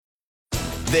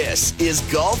This is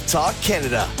Golf Talk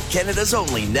Canada, Canada's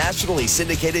only nationally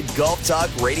syndicated golf talk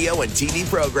radio and TV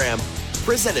program.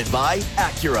 Presented by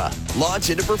Acura. Launch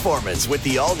into performance with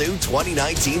the all-new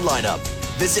 2019 lineup.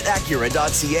 Visit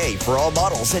Acura.ca for all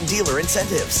models and dealer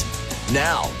incentives.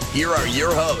 Now, here are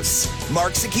your hosts,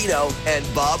 Mark Zecchino and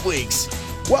Bob Weeks.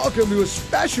 Welcome to a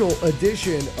special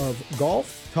edition of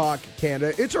Golf Talk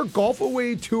Canada. It's our Golf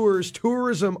Away Tours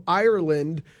Tourism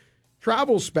Ireland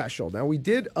travel special. Now, we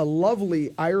did a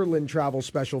lovely Ireland travel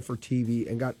special for TV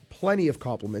and got plenty of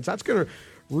compliments. That's going to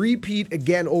repeat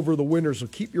again over the winter, so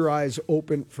keep your eyes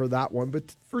open for that one.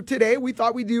 But for today, we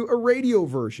thought we'd do a radio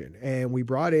version, and we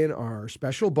brought in our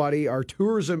special buddy, our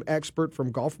tourism expert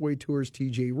from Golf Away Tours,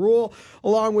 TJ Rule,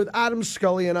 along with Adam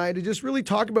Scully and I, to just really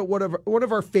talk about one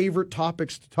of our favorite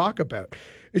topics to talk about.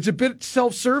 It's a bit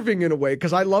self-serving in a way,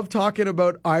 because I love talking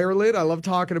about Ireland. I love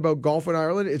talking about golf in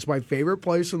Ireland. It's my favorite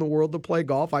place in the world to play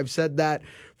golf. I've said that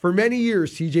for many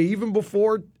years, TJ. Even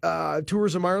before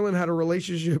Tourism Ireland had a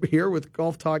relationship here with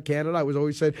Golf Talk Canada, I was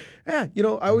always said, I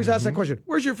always ask that question,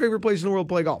 where's your favorite place in the world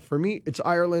to play golf? For me, it's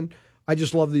Ireland. I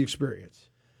just love the experience.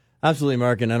 Absolutely,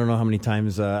 Mark, and I don't know how many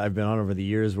times I've been on over the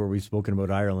years where we've spoken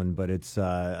about Ireland, but it's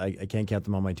I can't count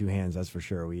them on my two hands, that's for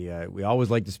sure. We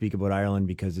always like to speak about Ireland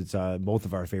because it's both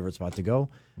of our favorite spots to go.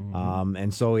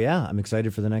 And so, I'm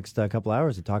excited for the next couple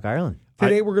hours to talk Ireland.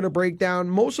 Today we're going to break down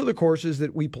most of the courses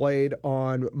that we played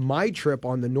on my trip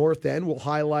on the North End. We'll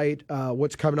highlight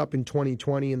what's coming up in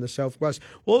 2020 in the Southwest.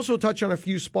 We'll also touch on a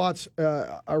few spots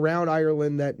around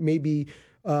Ireland that maybe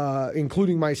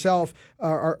including myself,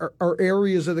 are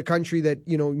areas of the country that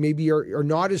maybe are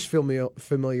not as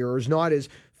familiar or is not as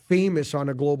famous on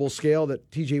a global scale that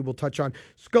TJ will touch on.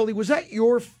 Scully, was that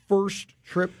your first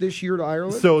trip this year to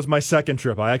Ireland? So it was my second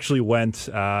trip. I actually went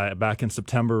back in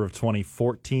September of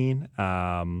 2014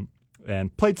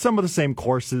 and played some of the same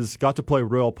courses. Got to play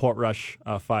Royal Portrush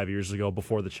 5 years ago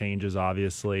before the changes,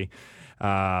 obviously,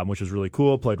 which was really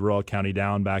cool. Played Royal County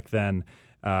Down back then.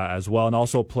 As well, and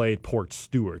also played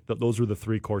Portstewart. Those were the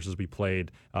three courses we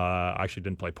played. I actually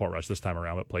didn't play Portrush this time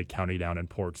around, but played County Down and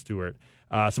Portstewart.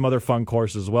 Some other fun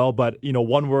courses as well, but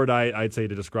one word I'd say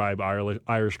to describe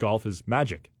Irish golf is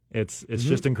magic. It's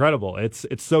just incredible. It's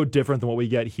so different than what we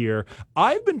get here.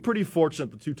 I've been pretty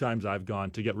fortunate the two times I've gone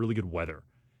to get really good weather,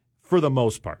 for the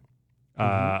most part.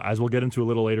 As we'll get into a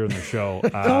little later in the show.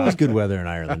 It's always good weather in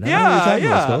Ireland.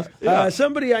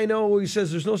 Somebody I know always says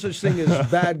there's no such thing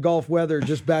as bad golf weather,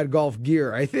 just bad golf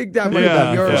gear. I think that might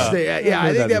be yours.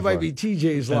 I think that might be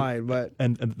TJ's line.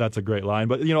 And that's a great line.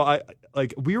 But,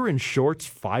 we were in shorts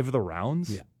 5 of the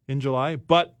rounds in July.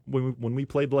 But when we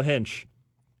played Lahinch,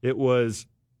 it was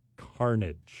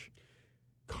carnage.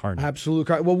 Absolute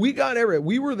carnage. Well, we got everything.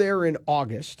 We were there in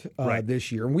August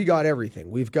this year, and we got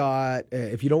everything. We've got,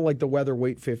 if you don't like the weather,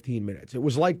 wait 15 minutes. It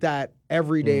was like that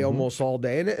every day, almost all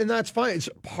day, and that's fine. It's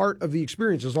part of the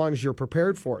experience as long as you're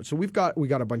prepared for it. So we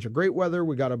got a bunch of great weather,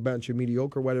 we got a bunch of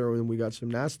mediocre weather, and we got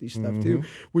some nasty stuff too,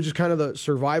 which is kind of the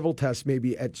survival test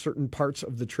maybe at certain parts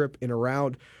of the trip in and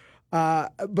around.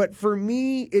 But for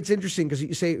me, it's interesting because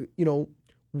you say,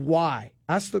 why?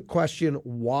 Ask the question,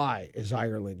 why is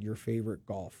Ireland your favorite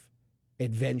golf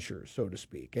adventure, so to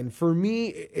speak? And for me,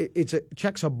 it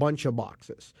checks a bunch of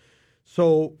boxes.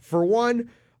 So for one,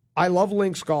 I love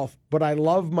links golf, but I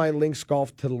love my links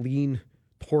golf to lean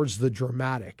towards the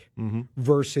dramatic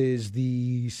versus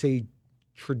the, say,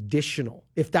 traditional,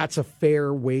 if that's a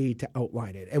fair way to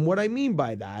outline it. And what I mean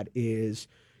by that is,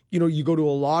 you go to a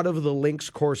lot of the links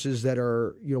courses that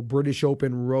are, British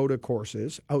Open Rota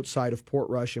courses outside of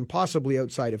Portrush and possibly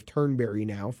outside of Turnberry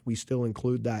now, if we still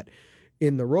include that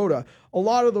in the Rota. A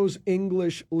lot of those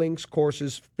English links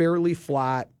courses, fairly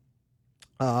flat.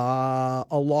 A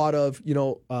lot of,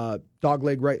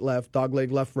 dogleg right, left, dogleg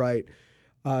left, right.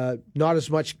 Not as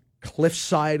much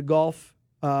cliffside golf.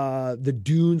 The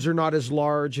dunes are not as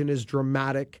large and as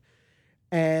dramatic.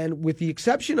 And with the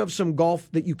exception of some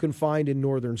golf that you can find in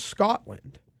northern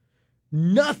Scotland,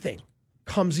 nothing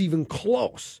comes even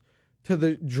close to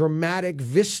the dramatic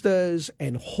vistas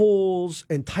and holes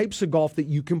and types of golf that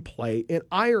you can play in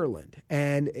Ireland.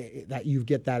 And that you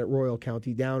get that at Royal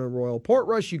County Down and Royal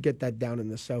Portrush. You get that down in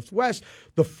the Southwest,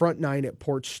 the front nine at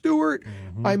Portstewart.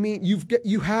 I mean,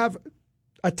 you have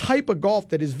a type of golf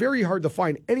that is very hard to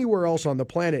find anywhere else on the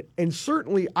planet. And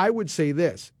certainly I would say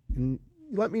this, and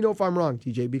let me know if I'm wrong,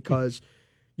 TJ, because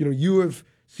you have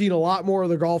seen a lot more of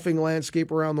the golfing landscape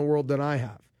around the world than I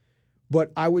have.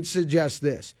 But I would suggest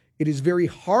this. It is very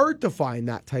hard to find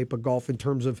that type of golf in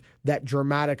terms of that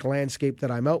dramatic landscape that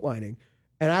I'm outlining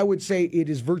And I would say it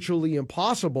is virtually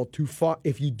impossible to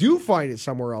if you do find it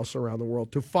somewhere else around the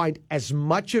world, to find as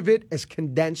much of it as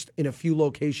condensed in a few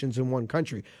locations in one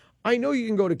country. I know you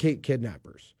can go to Cape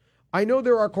Kidnappers. I know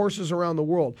there are courses around the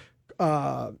world,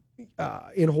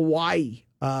 in Hawaii,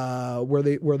 where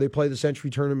they play the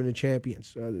Century Tournament of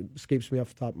Champions. It escapes me off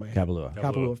the top of my head.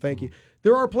 Kapalua, thank you.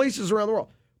 There are places around the world,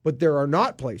 but there are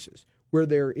not places where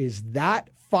there is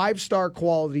that 5-star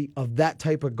quality of that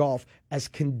type of golf as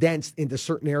condensed into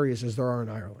certain areas as there are in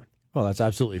Ireland. Well, that's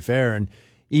absolutely fair. And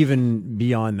even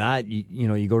beyond that,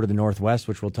 you go to the Northwest,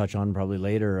 which we'll touch on probably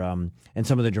later, and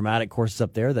some of the dramatic courses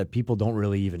up there that people don't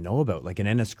really even know about, like an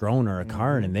Enniscrone or a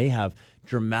Carn, and they have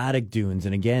dramatic dunes.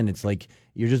 And again, it's like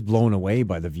you're just blown away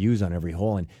by the views on every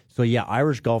hole. And so, yeah,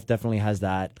 Irish golf definitely has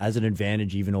that as an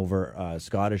advantage even over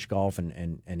Scottish golf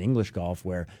and English golf,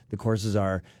 where the courses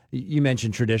are, you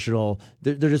mentioned traditional,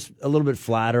 they're just a little bit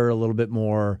flatter, a little bit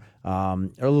more, or a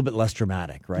little bit less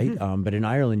dramatic, right? Mm-hmm. But in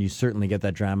Ireland, you certainly get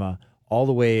that drama all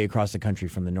the way across the country,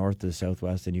 from the north to the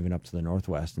southwest and even up to the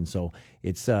northwest. And so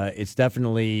it's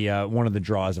definitely one of the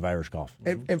draws of Irish golf.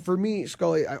 And for me,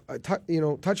 Scully,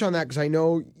 touch on that, because I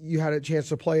know you had a chance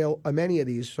to play many of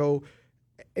these. So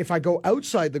if I go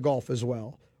outside the golf as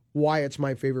well, why it's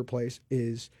my favorite place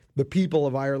is the people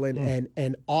of Ireland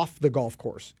and off the golf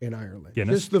course in Ireland.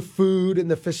 Guinness. Just the food and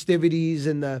the festivities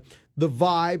and the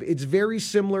vibe. It's very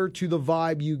similar to the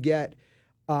vibe you get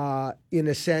in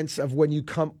a sense of when you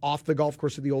come off the golf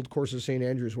course at the old course of St.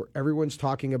 Andrews, where everyone's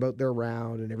talking about their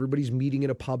round and everybody's meeting in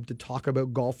a pub to talk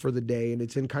about golf for the day, and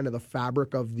it's in kind of the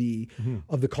fabric of the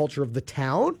culture of the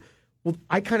town. Well,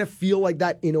 I kind of feel like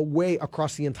that in a way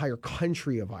across the entire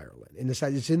country of Ireland. In the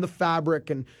sense, it's in the fabric,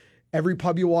 and every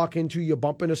pub you walk into, you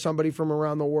bump into somebody from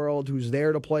around the world who's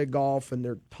there to play golf, and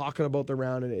they're talking about the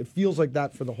round, and it feels like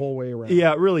that for the whole way around.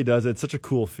 Yeah, it really does. It's such a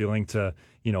cool feeling to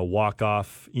walk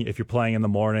off if you're playing in the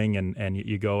morning and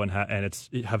you go and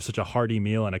you have such a hearty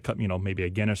meal and a cup, maybe a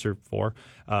Guinness or 4.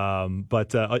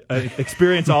 But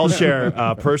experience I'll share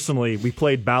personally. We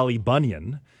played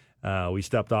Ballybunion. We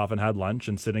stepped off and had lunch,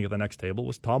 and sitting at the next table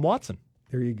was Tom Watson.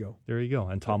 There you go.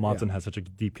 And Tom Watson has such a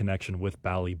deep connection with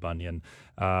Ballybunion.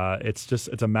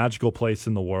 It's a magical place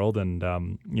in the world,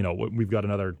 and we've got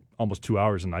another almost 2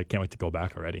 hours, and I can't wait to go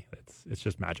back already. It's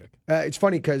just magic. It's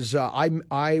funny because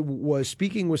I was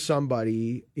speaking with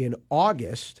somebody in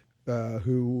August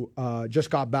who just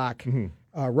got back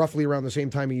roughly around the same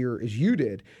time of year as you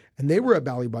did. And they were at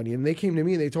Ballybunion, and they came to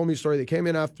me and they told me a story. They came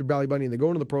in after Ballybunion, they go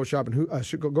into the pro shop and go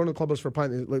to the clubhouse for a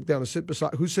pint. They look down and sit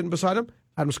beside. Who's sitting beside him?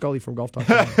 Adam Scully from Golf Talk.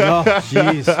 Oh,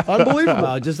 jeez,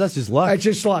 unbelievable! That's just luck. It's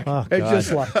just luck. Oh, it's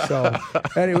just luck. So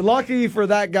anyway, lucky for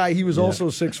that guy, he was also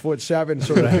 6'7",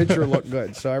 so the picture looked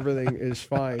good. So everything is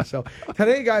fine. So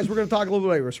today, guys, we're going to talk a little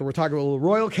bit later. So we're talking about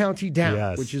Royal County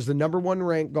Down, which is the #1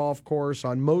 ranked golf course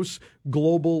on most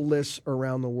global lists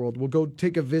around the world. We'll go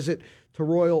take a visit to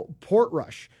Royal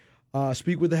Portrush.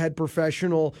 Speak with the head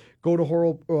professional, go to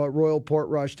Royal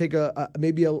Portrush, take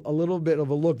maybe a little bit of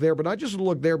a look there, but not just a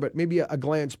look there, but maybe a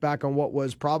glance back on what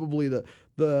was probably the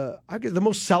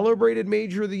most celebrated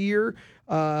major of the year.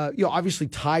 Obviously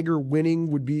Tiger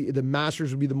winning the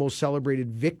Masters would be the most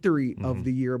celebrated victory of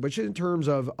the year, but just in terms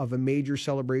of a major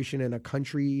celebration in a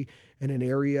country and an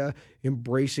area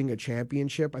embracing a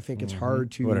championship, I think it's hard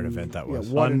to. What an event that was!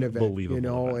 What an event,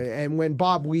 Unbelievable event. And when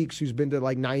Bob Weeks, who's been to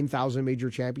like 9,000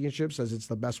 major championships, says it's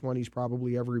the best one he's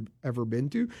probably ever been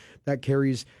to, that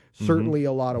carries certainly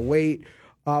a lot of weight.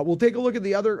 We'll take a look at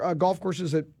the other golf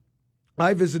courses that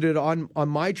I visited on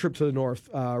my trip to the north: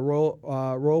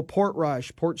 Royal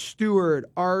Portrush, Port Stewart,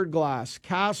 Ardglass,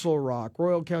 Castle Rock,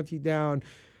 Royal County Down.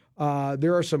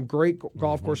 There are some great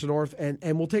golf courses north,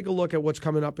 and we'll take a look at what's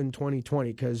coming up in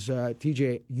 2020 because,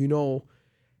 TJ,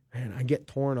 man, I get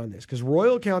torn on this because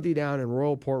Royal County Down and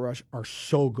Royal Portrush are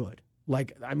so good.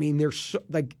 Like, I mean, they're so,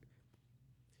 like,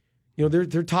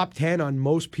 they're top 10 on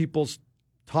most people's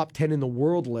top 10 in the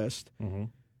world list.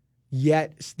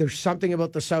 Yet there's something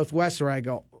about the Southwest where I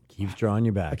go, keeps drawing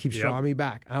you back. It keeps drawing me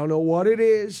back. I don't know what it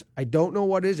is.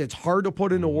 It's hard to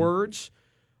put into words.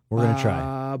 We're going to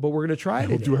try. But we're going to try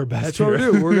today. We'll do our best. That's what we're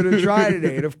doing. We're going to try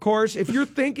today. And, of course, if you're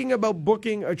thinking about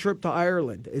booking a trip to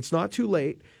Ireland, it's not too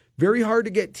late. Very hard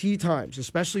to get tee times,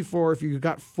 especially if you've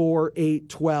got 4, 8,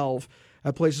 12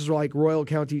 at places like Royal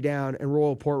County Down and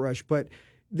Royal Portrush. But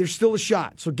there's still a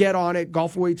shot. So get on it,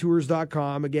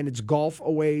 golfawaytours.com. Again, it's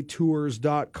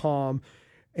golfawaytours.com.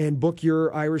 And book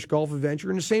your Irish golf adventure.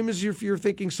 And the same as if you're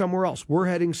thinking somewhere else. We're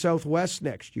heading southwest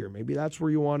next year. Maybe that's where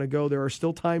you want to go. There are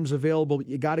still times available, but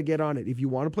you got to get on it. If you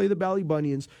want to play the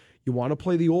Ballybunions, you want to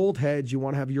play the Old Heads, you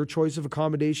want to have your choice of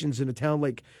accommodations in a town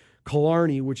like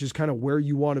Killarney, which is kind of where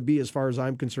you want to be as far as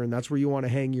I'm concerned. That's where you want to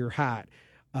hang your hat.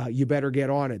 You better get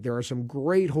on it. There are some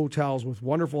great hotels with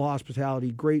wonderful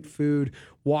hospitality, great food,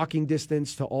 walking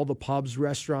distance to all the pubs,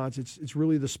 restaurants. It's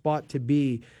really the spot to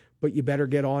be, but you better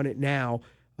get on it now.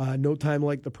 No time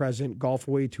like the present,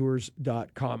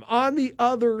 golfawaytours.com. On the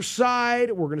other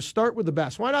side, we're going to start with the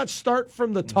best. Why not start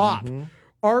from the top?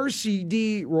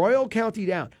 RCD, Royal County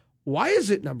Down. Why is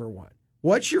it number one?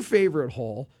 What's your favorite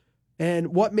hole? And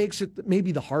what makes it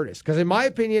maybe the hardest? Because in my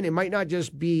opinion, it might not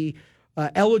just be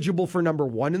eligible for number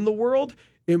one in the world.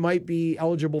 It might be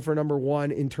eligible for number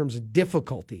one in terms of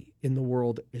difficulty in the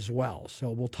world as well. So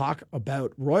we'll talk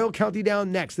about Royal County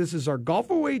Down next. This is our Golf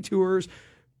Away Tours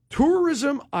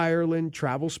Tourism Ireland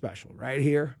Travel Special right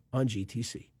here on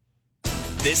GTC.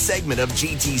 This segment of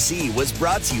GTC was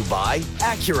brought to you by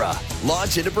Acura.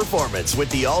 Launch into performance with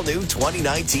the all-new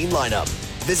 2019 lineup.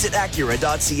 Visit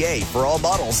Acura.ca for all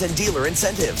models and dealer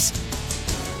incentives.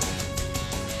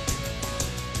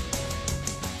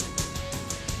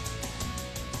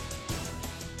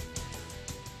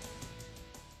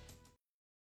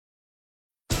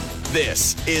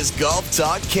 This is Golf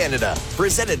Talk Canada,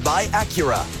 presented by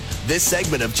Acura. This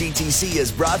segment of GTC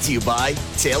is brought to you by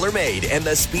TaylorMade and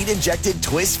the speed-injected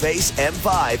Twist Face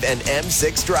M5 and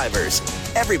M6 drivers.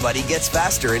 Everybody gets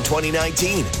faster in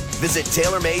 2019. Visit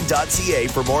TaylorMade.ca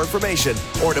for more information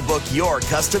or to book your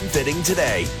custom fitting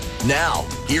today. Now,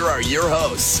 here are your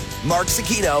hosts, Mark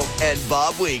Cicchino and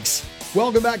Bob Weeks.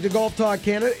 Welcome back to Golf Talk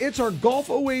Canada. It's our Golf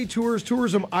Away Tours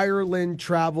Tourism Ireland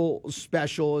Travel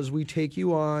Special as we take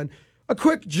you on a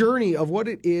quick journey of what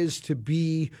it is to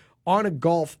be on a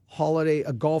golf holiday.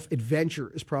 A golf adventure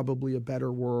is probably a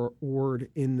better word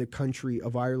in the country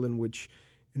of Ireland, which,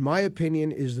 in my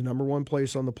opinion, is the number one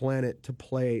place on the planet to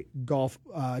play golf.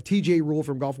 TJ Rule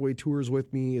from Golf Away Tours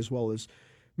with me, as well as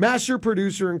master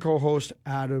producer and co-host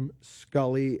Adam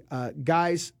Scully.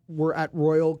 Guys, we're at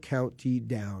Royal County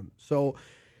Down. So,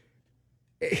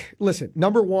 listen,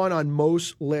 number one on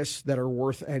most lists that are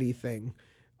worth anything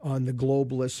on the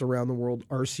globe lists around the world,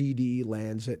 RCD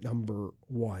lands at number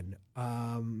one.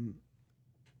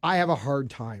 I have a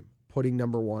hard time putting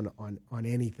number one on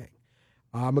anything.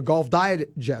 I'm a Golf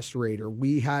Digest rater.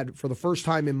 We had, for the first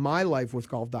time in my life with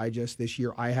Golf Digest this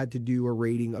year, I had to do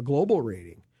a global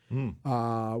rating.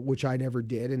 Which I never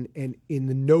did. And in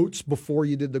the notes before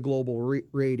you did the global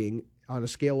rating, on a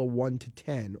scale of 1 to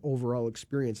 10 overall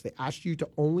experience, they asked you to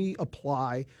only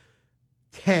apply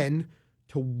 10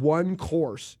 to one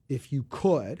course if you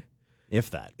could.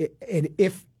 If that. And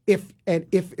if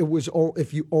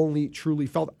you only truly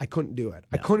felt, I couldn't do it.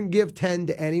 Yeah. I couldn't give 10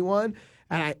 to anyone.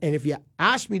 And if you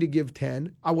asked me to give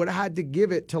 10, I would have had to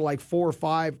give it to like 4 or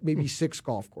 5, maybe 6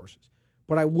 golf courses.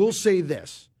 But I will say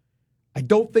this. I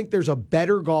don't think there's a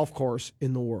better golf course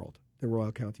in the world than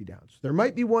Royal County Downs. There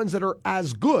might be ones that are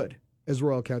as good as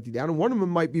Royal County Down, and one of them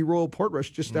might be Royal Portrush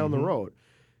just down the road.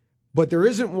 But there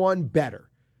isn't one better.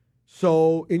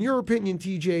 So, in your opinion,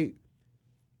 TJ,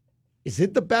 is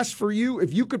it the best for you?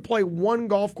 If you could play one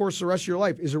golf course the rest of your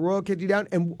life, is it Royal County Down?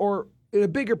 Or in a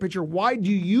bigger picture, why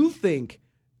do you think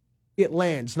it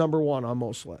lands number one on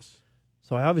most lists?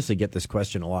 So I obviously get this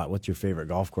question a lot. What's your favorite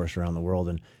golf course around the world?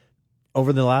 And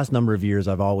over the last number of years,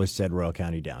 I've always said Royal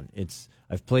County Down.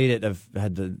 I've played it. I've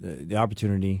had the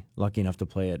opportunity, lucky enough to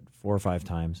play it 4 or 5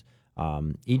 times.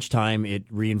 Each time, it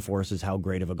reinforces how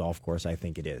great of a golf course I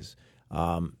think it is.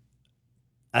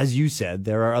 As you said,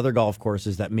 there are other golf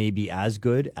courses that may be as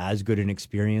good in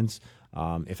experience.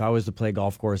 If I was to play a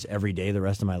golf course every day the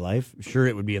rest of my life, sure,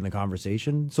 it would be in the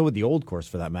conversation. So would the Old Course,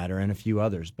 for that matter, and a few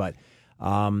others. But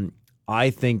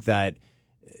I think that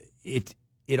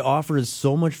it offers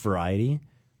so much variety.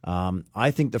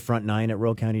 I think the front 9 at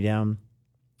Royal County Down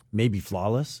may be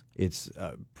flawless. It's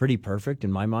pretty perfect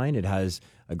in my mind. It has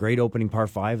a great opening par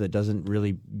 5 that doesn't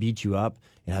really beat you up.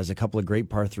 It has a couple of great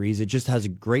par 3s. It just has a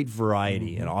great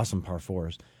variety and awesome par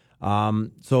 4s.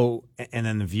 So, and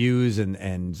then the views and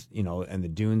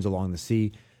the dunes along the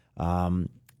sea.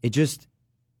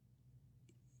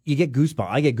 You get goosebumps.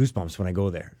 I get goosebumps when I go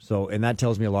there. So, and that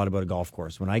tells me a lot about a golf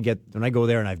course. When I go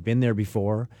there and I've been there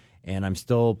before and I'm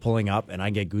still pulling up and I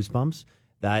get goosebumps,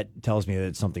 that tells me that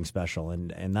it's something special.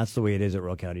 And that's the way it is at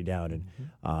Royal County Down.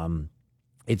 And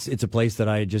it's a place that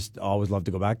I just always love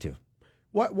to go back to.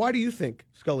 Why do you think,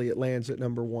 Scully, it lands at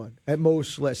number one at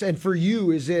most lists? And for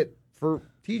you, is it for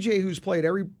TJ, who's played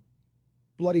every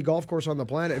bloody golf course on the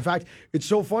planet? In fact, it's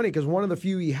so funny because one of the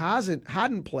few he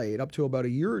hadn't played up to about a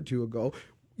year or two ago.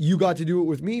 You got to do it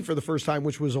with me for the first time,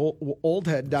 which was Old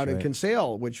Head down in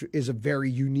Kinsale, which is a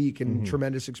very unique and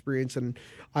tremendous experience. And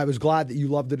I was glad that you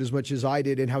loved it as much as I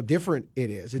did and how different it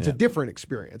is. It's a different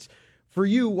experience. For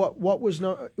you,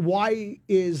 why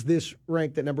is this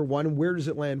ranked at number one, and where does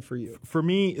it land for you? For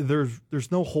me, there's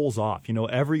no holes off.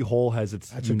 Every hole has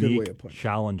its unique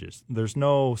challenges. There's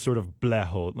no sort of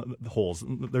holes.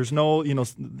 There's no,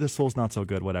 this hole's not so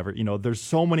good, whatever. There's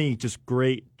so many just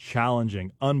great,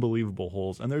 challenging, unbelievable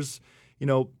holes. And there's,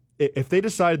 if they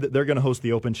decide that they're going to host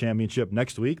the Open Championship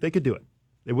next week, they could do it.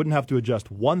 They wouldn't have to adjust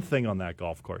one thing on that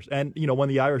golf course. And, when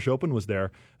the Irish Open was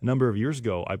there a number of years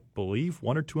ago, I believe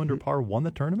 1 or 2 under par won the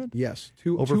tournament? Yes,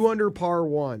 two under par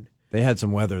won. They had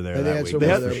some weather there that week.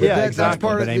 Exactly. But that's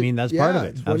part of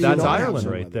it. That's Ireland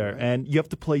right there. And you have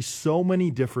to play so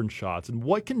many different shots. And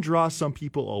what can draw some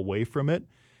people away from it?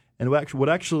 And what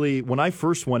actually, when I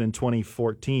first went in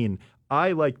 2014,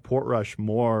 I liked Portrush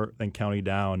more than County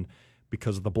Down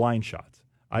because of the blind shots.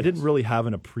 I didn't really have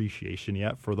an appreciation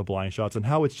yet for the blind shots and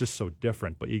how it's just so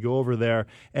different. But you go over there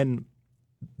and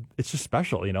it's just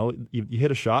special. You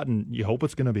hit a shot and you hope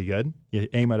it's going to be good. You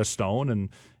aim at a stone and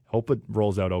hope it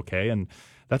rolls out okay. And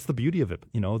that's the beauty of it.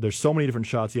 There's so many different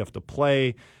shots you have to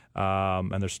play,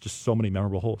 and there's just so many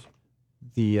memorable holes.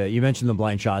 You mentioned the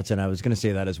blind shots, and I was going to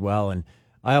say that as well. And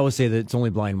I always say that it's only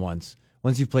blind once.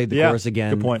 Once you've played the course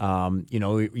again, good point. You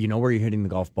know where you're hitting the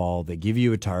golf ball. They give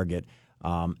you a target.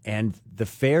 And the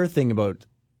fair thing about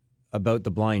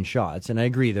the blind shots, and I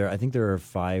agree, I think there are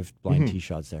 5 blind tee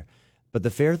shots there, but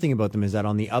the fair thing about them is that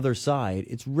on the other side,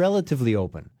 it's relatively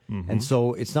open. And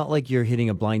so it's not like you're hitting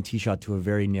a blind tee shot to a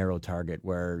very narrow target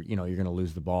where, you're going to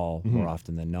lose the ball more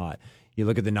often than not. You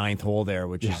look at the 9th hole there,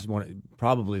 which is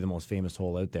probably the most famous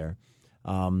hole out there.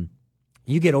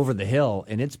 You get over the hill,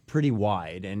 and it's pretty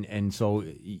wide, and so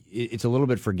it's a little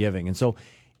bit forgiving. And so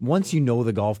once you know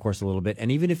the golf course a little bit,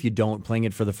 and even if you don't, playing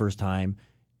it for the first time,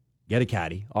 get a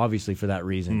caddy, obviously, for that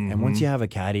reason. And once you have a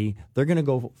caddy, they're going to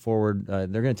go forward. They're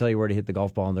going to tell you where to hit the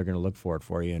golf ball, and they're going to look for it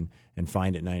for you and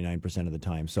find it 99% of the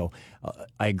time. So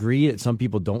I agree that some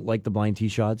people don't like the blind tee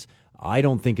shots. I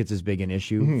don't think it's as big an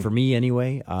issue. For me,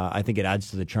 anyway. I think it adds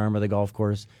to the charm of the golf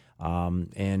course. Once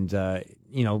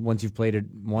you've played it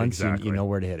once, exactly, you know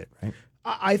where to hit it, right?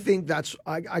 I think that's.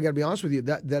 I got to be honest with you.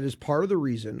 That is part of the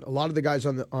reason. A lot of the guys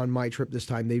on my trip this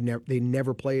time, they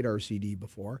never played RCD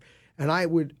before, and I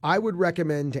would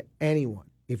recommend to anyone,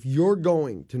 if you're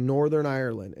going to Northern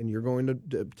Ireland and you're going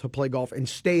to play golf, and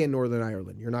stay in Northern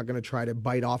Ireland. You're not going to try to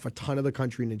bite off a ton of the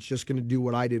country, and it's just going to do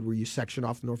what I did, where you section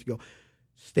off the north. You go,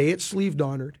 stay at Slieve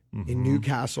Donard in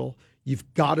Newcastle.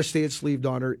 You've got to stay at Slieve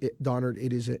Donard.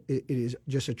 It is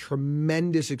just a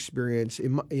tremendous experience.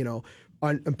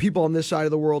 And people on this side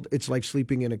of the world, it's like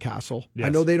sleeping in a castle. Yes. I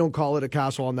know they don't call it a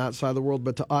castle on that side of the world,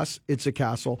 but to us, it's a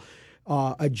castle.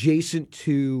 Adjacent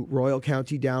to Royal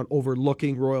County Down,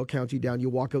 overlooking Royal County Down. You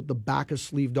walk out the back of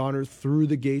Slieve Donard through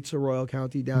the gates of Royal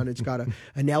County Down. It's got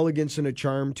an elegance and a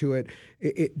charm to it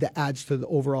that adds to the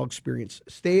overall experience.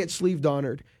 Stay at Slieve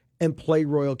Donard and play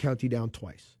Royal County Down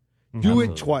twice. Do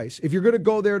it twice. If you're going to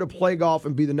go there to play golf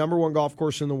and be the number one golf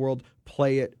course in the world,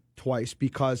 play it twice.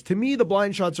 Because to me, the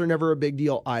blind shots are never a big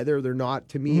deal either. They're not.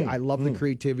 To me, I love the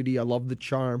creativity. I love the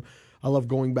charm. I love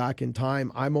going back in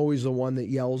time. I'm always the one that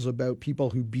yells about people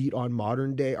who beat on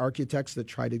modern day architects that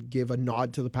try to give a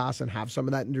nod to the past and have some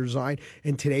of that in their design.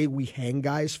 And today we hang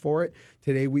guys for it.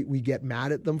 Today we get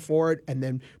mad at them for it.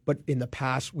 But in the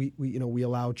past we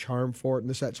allow charm for it and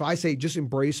this that. So I say just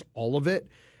embrace all of it.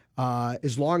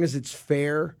 As long as it's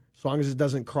fair, as long as it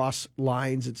doesn't cross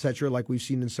lines, et cetera, like we've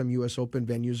seen in some U.S. Open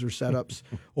venues or setups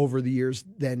over the years,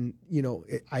 then,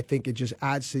 I think it just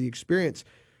adds to the experience.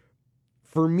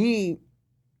 For me,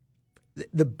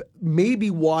 maybe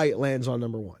why it lands on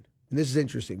number one, and this is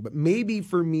interesting, but maybe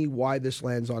for me why this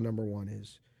lands on number one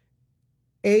is,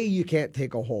 you can't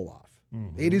take a hole off.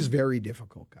 It is very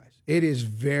difficult, guys. It is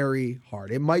very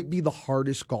hard. It might be the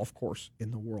hardest golf course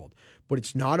in the world, but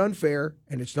it's not unfair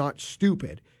and it's not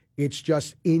stupid. It's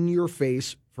just in your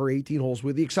face for 18 holes,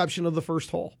 with the exception of the first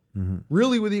hole.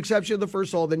 Really, with the exception of the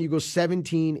first hole, then you go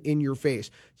 17 in your face,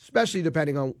 especially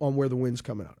depending on where the wind's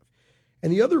coming out of.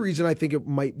 And the other reason I think it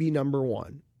might be number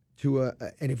one,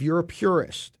 and if you're a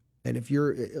purist, and if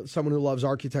you're someone who loves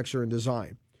architecture and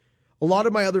design, a lot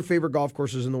of my other favorite golf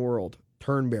courses in the world,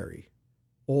 Turnberry,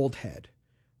 Old Head,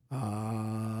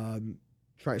 trying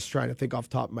to think off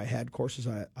the top of my head, courses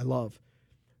I love.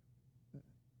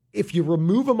 If you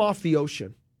remove them off the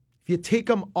ocean, if you take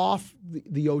them off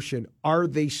the ocean, are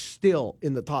they still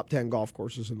in the top 10 golf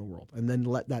courses in the world? And then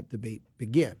let that debate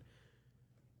begin.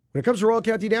 When it comes to Royal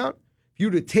County Down, if you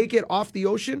were to take it off the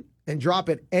ocean and drop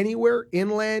it anywhere,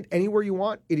 inland, anywhere you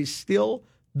want, it is still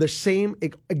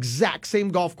the exact same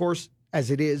golf course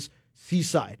as it is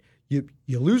seaside. You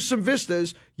lose some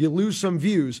vistas, you lose some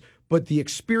views, but the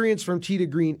experience from tee to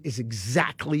green is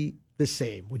exactly the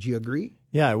same. Would you agree?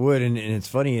 Yeah, I would, and it's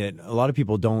funny that a lot of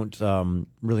people don't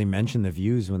really mention the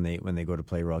views when they go to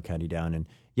play Royal County Down. And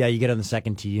yeah, you get on the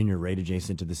second tee and you're right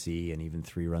adjacent to the sea, and even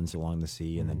 3 runs along the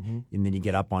sea, and then you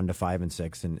get up onto 5 and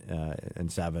 6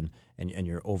 and 7, and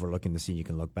you're overlooking the sea. You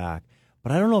can look back,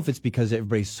 but I don't know if it's because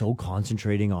everybody's so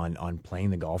concentrating on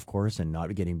playing the golf course and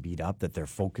not getting beat up that they're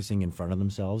focusing in front of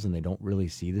themselves and they don't really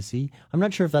see the sea. I'm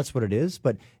not sure if that's what it is,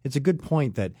 but it's a good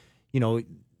point that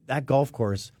that golf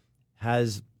course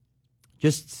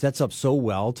just sets up so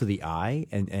well to the eye,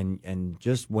 and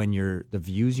just when the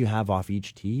views you have off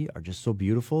each tee are just so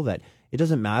beautiful that it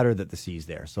doesn't matter that the sea's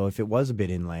there. So if it was a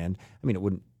bit inland, I mean, it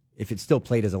wouldn't. If it's still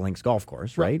played as a links golf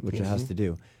course, right, which it has to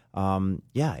do.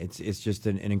 It's just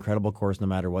an incredible course no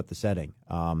matter what the setting.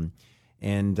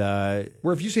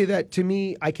 Where if you say that to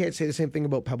me, I can't say the same thing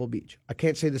about Pebble Beach. I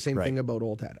can't say the same thing about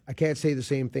Old Head. I can't say the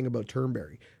same thing about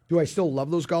Turnberry. Do I still love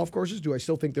those golf courses? Do I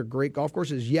still think they're great golf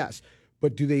courses? Yes.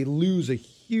 But do they lose a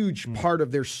huge part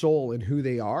of their soul in who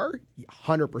they are?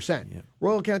 100%. Yeah.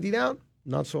 Royal County Down,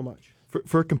 not so much.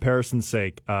 For comparison's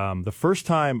sake, the first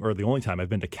time or the only time I've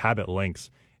been to Cabot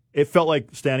Links, it felt like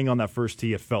standing on that first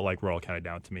tee, it felt like Royal County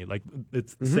Down to me. Like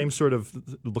it's the same sort of,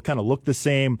 kind of look the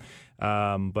same.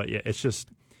 But yeah, it's just,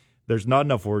 there's not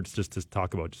enough words just to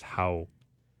talk about just how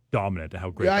dominant and how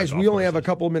great. Guys, we only have a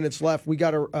couple minutes left. We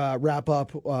got to wrap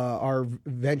up our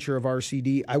venture of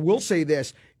RCD. I will say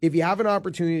this: if you have an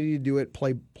opportunity to do it,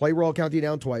 play Royal County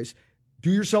Down twice. Do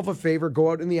yourself a favor,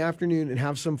 go out in the afternoon and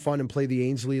have some fun and play the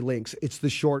Ainslie Links. It's the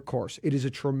short course. It is a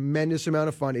tremendous amount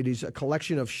of fun. It is a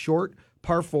collection of short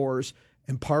par 4s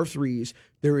and par 3s.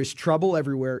 There is trouble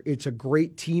everywhere. It's a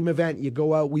great team event. You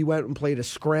go out. We went and played a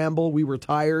scramble. We were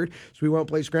tired, so we went and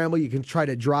played scramble. You can try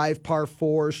to drive par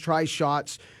 4s, try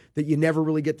shots that you never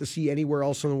really get to see anywhere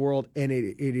else in the world, and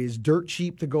it is dirt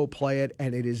cheap to go play it,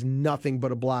 and it is nothing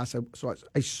but a blast. So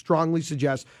I strongly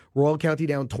suggest Royal County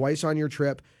Down twice on your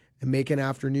trip and make an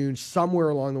afternoon somewhere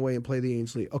along the way and play the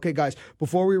Ainslie. Okay, guys,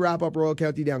 before we wrap up Royal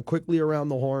County Down, quickly around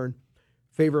the horn,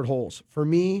 favorite holes. For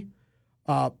me,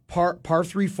 par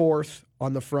 3 4th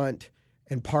on the front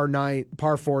and par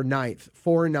 4 9th.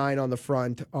 4 and 9 on the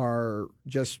front are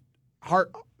just hard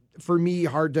for me,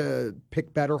 hard to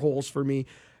pick better holes for me.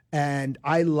 And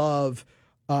I love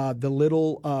the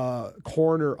little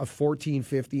corner of 14,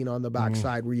 15 on the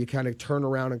backside where you kind of turn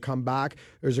around and come back.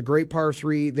 There's a great par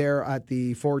 3 there at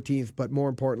the 14th, but more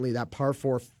importantly, that par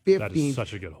 4, 15. That is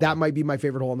such a good hole. That might be my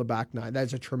favorite hole on the back 9.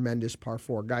 That's a tremendous par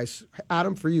 4. Guys,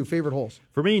 Adam, for you, favorite holes?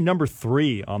 For me, number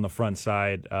 3 on the front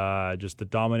side, just the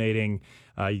dominating.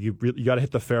 You got to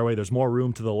hit the fairway. There's more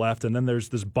room to the left, and then there's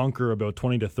this bunker about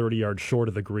 20 to 30 yards short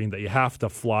of the green that you have to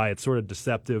fly. It's sort of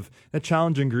deceptive. A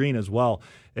challenging green as well.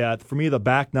 For me, the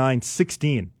back 9,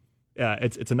 16.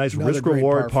 It's a nice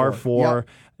risk-reward par 4. Yep.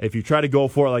 If you try to go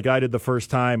for it like I did the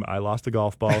first time, I lost a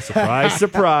golf ball. Surprise,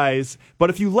 surprise. But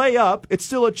if you lay up, it's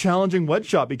still a challenging wedge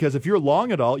shot because if you're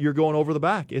long at all, you're going over the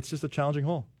back. It's just a challenging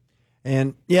hole.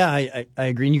 And yeah, I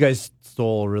agree. And you guys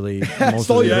stole really most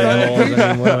of the holes.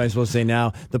 I mean, what am I supposed to say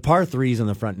now? The par 3s on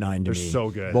the front 9 to me. They're so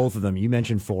good. Both of them. You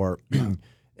mentioned 4, and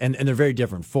they're very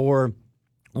different. 4,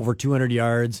 over 200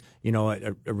 yards,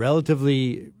 a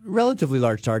relatively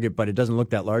large target, but it doesn't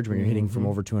look that large when you're hitting from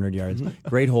over 200 yards.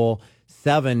 Great hole.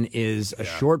 7 is a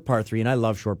short par 3, and I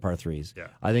love short par 3s. Yeah.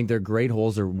 I think they're great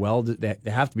holes. They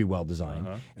have to be well designed,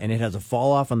 and it has a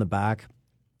fall off on the back.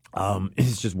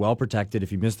 It's just well protected.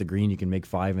 If you miss the green, you can make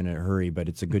 5 in a hurry, but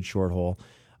it's a good short hole.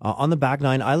 On the back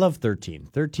 9, I love 13.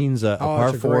 13's a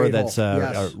par 4 that's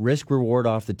a risk reward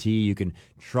off the tee. You can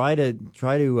try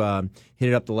to hit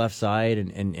it up the left side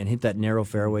and hit that narrow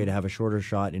fairway to have a shorter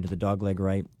shot into the dogleg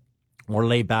right, or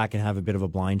lay back and have a bit of a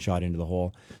blind shot into the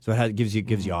hole. So it gives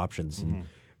you options.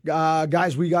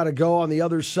 Guys, we got to go. On the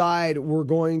other side, we're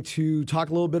going to talk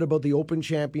a little bit about the Open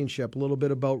Championship, a little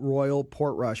bit about Royal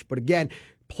Portrush. But again,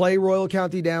 play Royal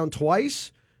County Down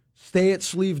twice, stay at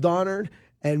Sleeve Donard,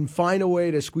 and find a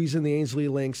way to squeeze in the Ainslie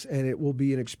Links, and it will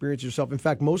be an experience yourself. In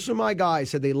fact, most of my guys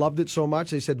said they loved it so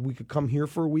much, they said we could come here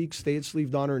for a week, stay at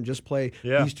Sleeve Donard, and just play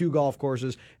these 2 golf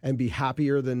courses and be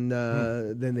happier than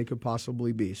they could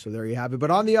possibly be. So there you have it.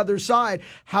 But on the other side,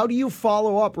 how do you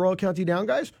follow up Royal County Down,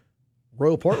 guys?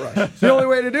 Royal Portrush. It's the only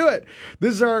way to do it.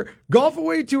 This is our Golf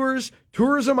Away Tours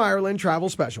Tourism Ireland travel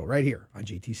special right here on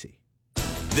GTC.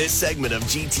 This segment of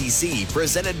GTC,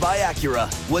 presented by Acura,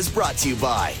 was brought to you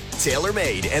by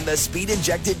TaylorMade and the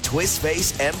speed-injected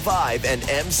twist-face M5 and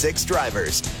M6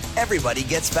 drivers. Everybody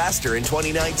gets faster in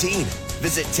 2019.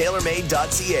 Visit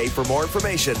TaylorMade.ca for more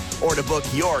information or to book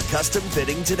your custom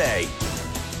fitting today.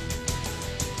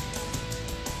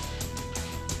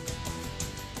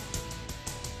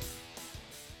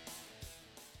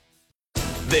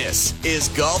 This is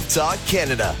Golf Talk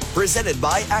Canada, presented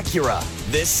by Acura.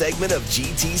 This segment of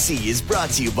GTC is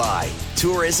brought to you by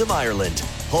Tourism Ireland,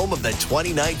 home of the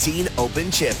 2019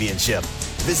 Open Championship.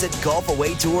 Visit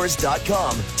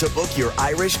golfawaytours.com to book your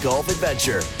Irish golf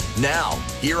adventure. Now,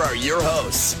 here are your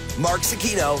hosts, Mark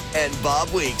Zecchino and Bob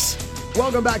Weeks.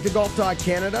 Welcome back to Golf Talk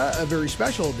Canada, a very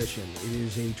special edition. It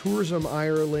is a Tourism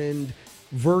Ireland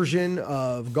version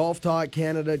of Golf Talk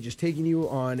Canada, just taking you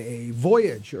on a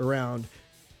voyage around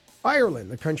Ireland,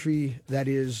 the country that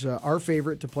is our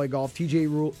favorite to play golf. TJ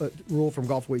Rule from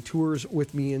Golf Away Tours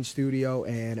with me in studio,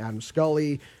 and Adam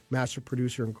Scully, master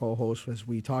producer and co-host, as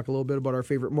we talk a little bit about our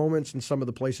favorite moments and some of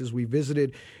the places we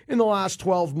visited in the last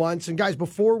 12 months. And guys,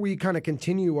 before we kind of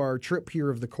continue our trip here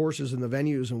of the courses and the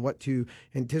venues and what to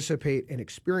anticipate and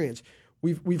experience,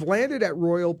 we've landed at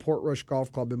Royal Portrush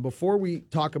Golf Club. And before we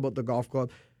talk about the golf club,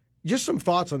 just some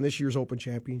thoughts on this year's Open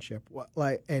Championship,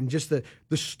 and just the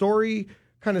story,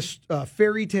 kind of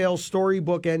fairy tale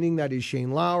storybook ending that is Shane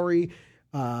Lowry.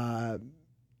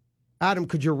 Adam,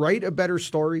 could you write a better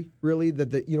story, really,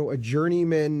 that a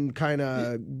journeyman kind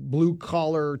of blue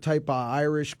collar type of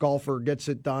Irish golfer gets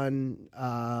it done,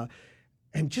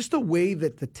 and just the way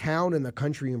that the town and the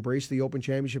country embraced the Open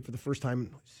Championship for the first time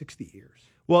in 60 years.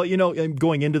 Well,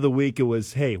 going into the week, it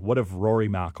was, hey, what if Rory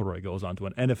McIlroy goes on to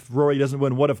win? And if Rory doesn't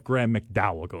win, what if Graham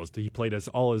McDowell goes to? He played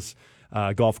all his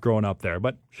golf growing up there.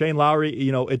 But Shane Lowry,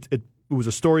 it was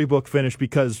a storybook finish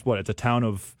because, it's a town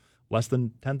of less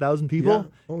than 10,000 people? Yeah.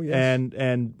 Oh, yes.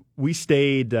 And we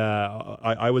stayed,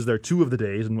 I was there 2 of the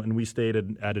days, and we stayed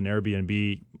at an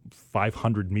Airbnb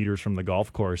 500 meters from the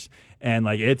golf course. And,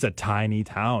 it's a tiny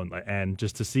town. And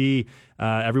just to see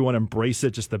everyone embrace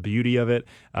it, just the beauty of it,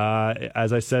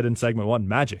 as I said in segment 1,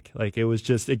 magic. It was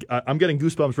just, I'm getting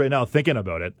goosebumps right now thinking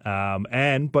about it.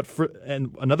 And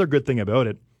another good thing about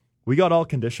it, we got all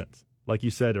conditions, like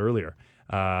you said earlier.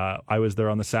 I was there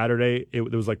on the Saturday.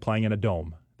 It was like playing in a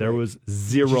dome. There was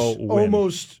zero wind.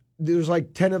 There's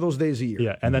 10 of those days a year.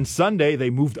 Yeah, and then Sunday they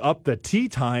moved up the tee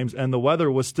times, and the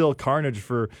weather was still carnage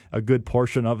for a good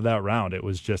portion of that round. It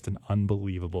was just an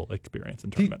unbelievable experience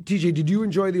in tournament. TJ, did you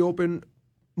enjoy the Open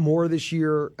more this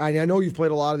year? I know you've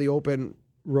played a lot of the Open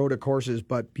Rota courses,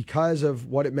 but because of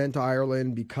what it meant to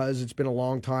Ireland, because it's been a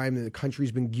long time and the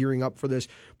country's been gearing up for this,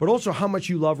 but also how much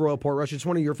you love Royal Portrush. It's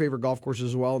one of your favorite golf courses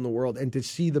as well in the world, and to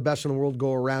see the best in the world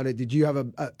go around it, did you have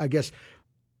a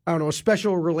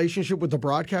special relationship with the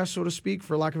broadcast, so to speak,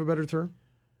 for lack of a better term?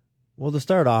 Well, to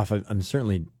start off, I'm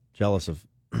certainly jealous of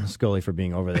Scully for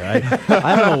being over there.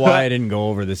 I don't know why I didn't go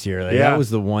over this year. That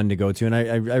was the one to go to, and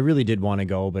I really did want to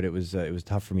go, but it was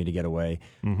tough for me to get away.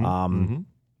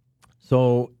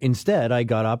 So instead, I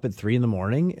got up at 3 a.m,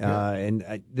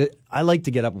 and I like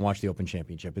to get up and watch the Open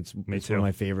Championship. It's one of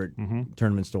my favorite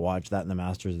tournaments to watch. That and the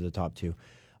Masters are the top 2.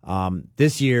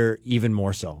 This year, even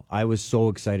more so. I was so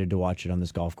excited to watch it on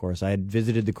this golf course. I had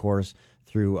visited the course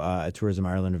through a Tourism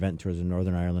Ireland event, Tourism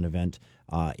Northern Ireland event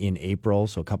in April,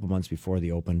 so a couple months before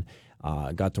the Open.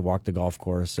 Got to walk the golf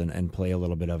course and play a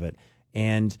little bit of it.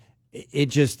 And it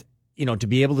just, to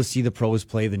be able to see the pros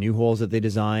play the new holes that they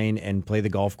design and play the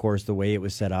golf course the way it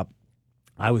was set up,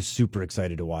 I was super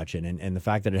excited to watch it. And the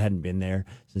fact that it hadn't been there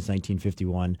since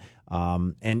 1951,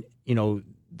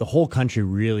 the whole country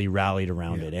really rallied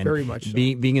around it. And very much so.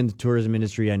 Being in the tourism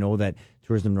industry, I know that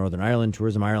Tourism Northern Ireland,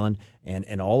 Tourism Ireland,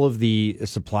 and all of the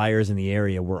suppliers in the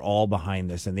area were all behind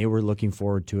this, and they were looking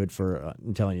forward to it for,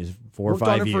 I'm telling you, 4 or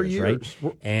 5 years, right?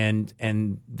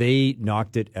 And they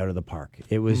knocked it out of the park.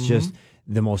 It was just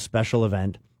the most special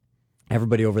event.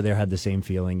 Everybody over there had the same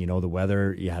feeling. The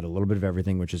weather, you had a little bit of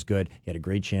everything, which is good. You had a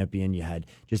great champion. You had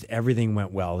just everything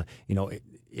went well.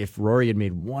 If Rory had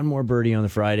made one more birdie on the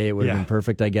Friday, it would have been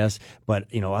perfect, I guess. But,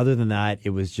 other than that, it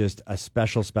was just a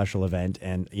special, special event.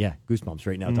 And, goosebumps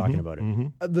right now talking about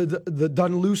it. The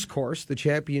Dunluce course, the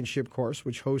championship course,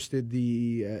 which hosted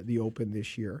the Open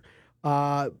this year,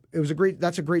 that's a great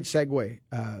segue,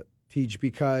 Tej,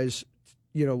 because,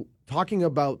 talking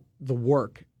about the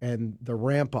work and the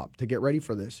ramp up to get ready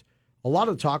for this, a lot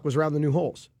of the talk was around the new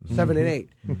holes, 7 and 8.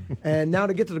 And now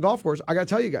to get to the golf course, I got to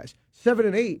tell you guys, 7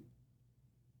 and 8,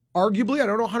 arguably, I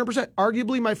don't know 100%,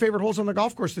 arguably my favorite holes on the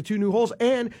golf course, the 2 new holes,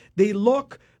 and they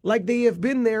look like they have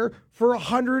been there for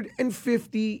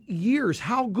 150 years.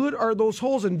 How good are those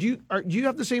holes? And do you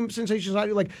have the same sensations I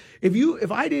do?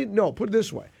 If I didn't know, put it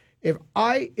this way, if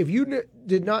you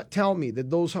did not tell me that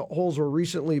those holes were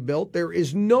recently built, there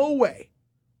is no way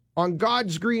on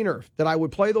God's green earth that I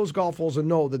would play those golf holes and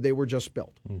know that they were just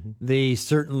built. They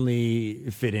certainly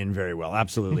fit in very well.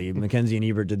 Absolutely. Mackenzie and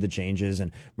Ebert did the changes,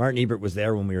 and Martin Ebert was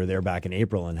there when we were there back in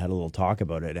April and had a little talk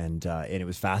about it, and it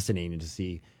was fascinating to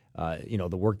see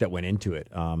the work that went into it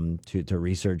to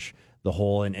research the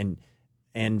hole and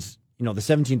the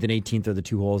 17th and 18th are the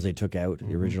two holes they took out,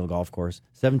 the original golf course.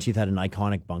 17th had an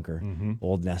iconic bunker,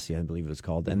 Old Nessie, I believe it was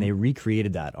called, and they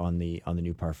recreated that on the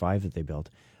new par 5 that they built.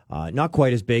 Not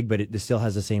quite as big, but it still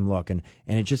has the same look, and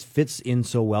it just fits in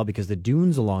so well because the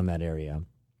dunes along that area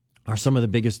are some of the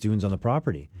biggest dunes on the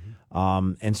property.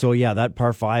 And so, that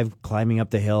par 5 climbing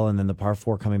up the hill and then the par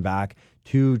 4 coming back,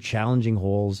 two challenging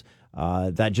holes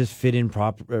that just fit in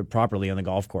properly on the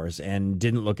golf course and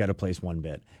didn't look out of place one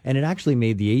bit. And it actually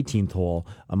made the 18th hole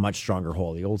a much stronger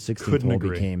hole. The old 16th hole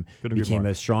became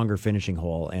a stronger finishing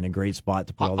hole and a great spot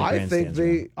to put all the grandstands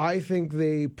on. I think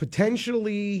they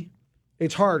potentially,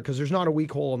 it's hard because there's not a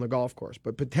weak hole on the golf course,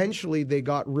 but potentially they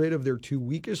got rid of their two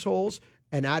weakest holes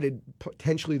and added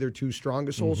potentially their two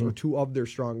strongest holes or two of their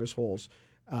strongest holes.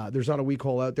 There's not a weak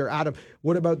hole out there. Adam,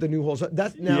 what about the new holes?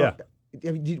 That's now. Yeah.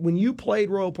 When you played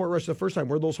Royal Portrush the first time,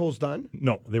 were those holes done?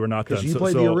 No, they were not done. Because you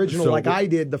played the original I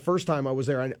did the first time I was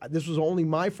there. This was only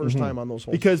my first time on those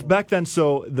holes. Because back then,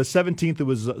 so the 17th, it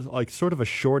was like sort of a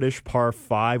shortish par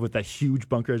 5 with that huge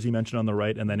bunker, as you mentioned, on the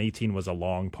right, and then 18 was a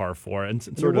long par 4. And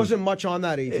there wasn't much on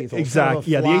that 18th hole.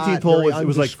 Exactly. The 18th hole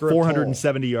was like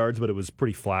 470 yards, but it was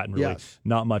pretty flat and really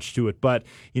not much to it. But,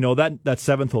 that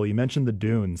 7th hole, you mentioned the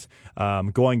dunes.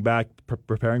 Going back,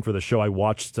 preparing for the show, I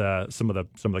watched some of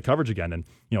the coverage again. And,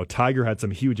 Tiger had some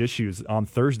huge issues on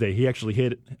Thursday. He actually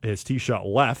hit his tee shot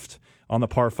left on the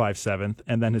par 5 7th,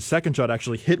 and then his second shot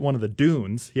actually hit one of the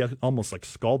dunes. He almost like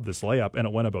sculled this layup, and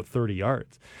it went about 30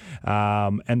 yards.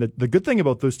 And the good thing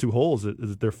about those two holes is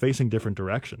that they're facing different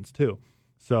directions, too.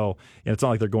 So it's not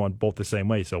like they're going both the same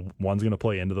way. So one's going to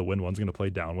play into the wind, one's going to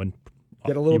play downwind.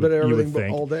 Get a little bit of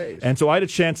everything all day. And so I had a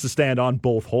chance to stand on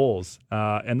both holes.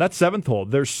 And that 7th hole,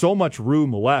 there's so much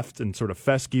room left in sort of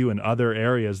fescue and other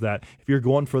areas that if you're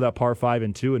going for that par 5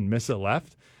 and 2 and miss it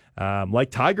left, like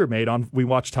Tiger we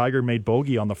watched Tiger made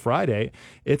bogey on the Friday,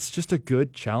 it's just a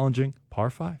good, challenging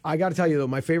par 5. I got to tell you, though,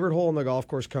 my favorite hole on the golf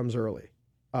course comes early.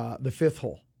 The 5th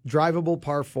hole. Drivable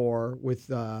par 4 with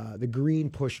the green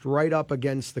pushed right up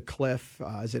against the cliff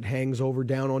as it hangs over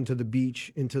down onto the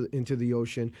beach into the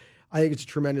ocean. I think it's a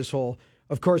tremendous hole.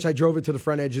 Of course, I drove it to the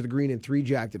front edge of the green and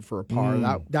 3-jacked it for a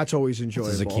par. That's always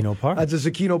enjoyable. That's a Zecchino par? That's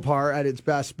a Zecchino par at its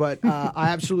best. But I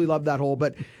absolutely love that hole.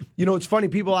 But, it's funny.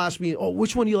 People ask me,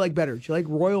 which one do you like better? Do you like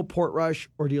Royal Portrush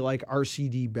or do you like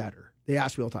RCD better? They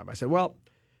ask me all the time. I said, well,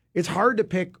 it's hard to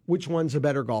pick which one's a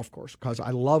better golf course because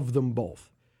I love them both.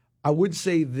 I would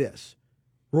say this.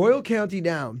 Royal County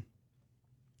Down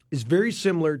is very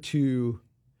similar to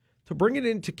bring it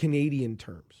into Canadian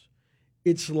terms.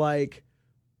 It's like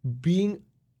being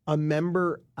a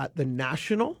member at the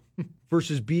National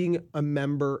versus being a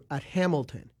member at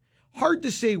Hamilton. Hard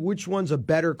to say which one's a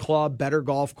better club, better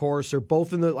golf course. They're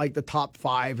both in the top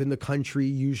 5 in the country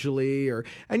usually,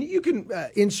 and you can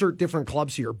insert different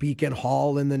clubs here. Beacon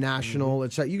Hall in the National,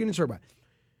 etc. You can insert that.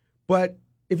 But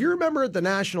if you're a member at the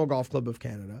National Golf Club of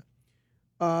Canada,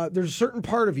 there's a certain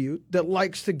part of you that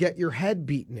likes to get your head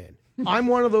beaten in. I'm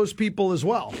one of those people as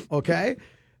well. Okay.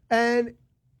 And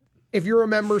if you're a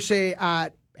member, say,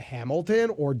 at Hamilton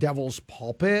or Devil's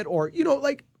Pulpit or,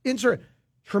 insert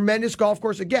tremendous golf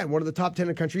course, again, one of the top 10 in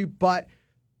the country, but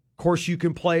course you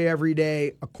can play every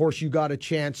day, a course you got a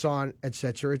chance on, et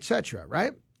cetera,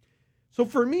 right? So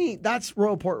for me, that's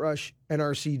Royal Portrush and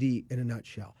RCD in a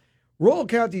nutshell. Royal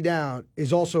County Down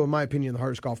is also, in my opinion, the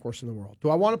hardest golf course in the world. Do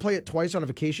I want to play it twice on a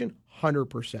vacation?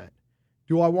 100%.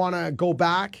 Do I want to go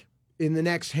back in the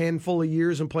next handful of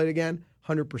years and play it again?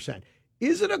 100%.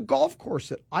 Is it a golf course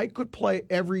that I could play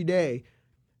every day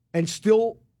and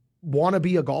still want to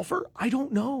be a golfer? I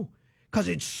don't know, because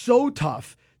it's so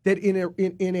tough that in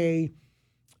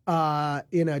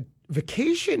a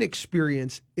vacation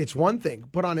experience, it's one thing,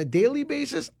 but on a daily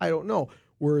basis, I don't know.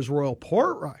 Whereas Royal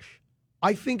Portrush,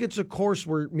 I think it's a course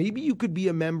where maybe you could be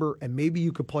a member and maybe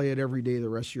you could play it every day the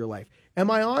rest of your life.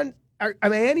 Am I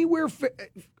anywhere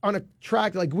on a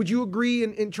track? Like, would you agree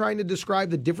in trying to describe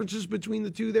the differences between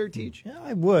the two there, Teach? Yeah,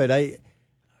 I would. I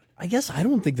guess I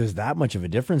don't think there's that much of a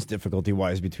difference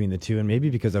difficulty-wise between the two, and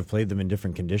maybe because I've played them in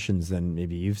different conditions than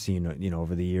maybe you've seen,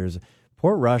 over the years.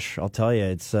 Portrush, I'll tell you,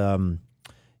 it's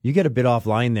you get a bit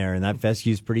offline there, and that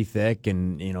fescue's pretty thick,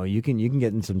 and you can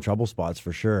get in some trouble spots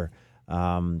for sure.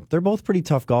 They're both pretty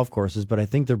tough golf courses, but I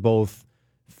think they're both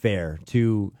fair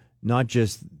to not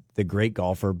just the great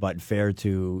golfer, but fair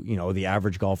to the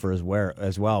average golfer as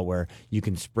well, where you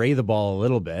can spray the ball a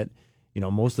little bit,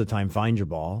 most of the time find your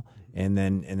ball, and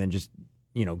then just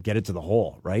get it to the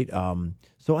hole, right?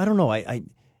 So I don't know.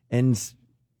 And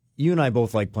you and I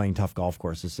both like playing tough golf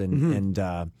courses, and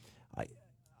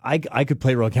I could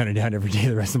play Royal County Down every day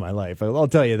the rest of my life. I'll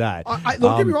tell you that.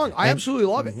 Don't get me wrong. I absolutely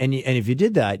love it. And if you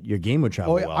did that, your game would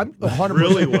travel well. I'm 100%.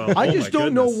 Really well. I just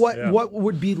don't know what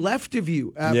would be left of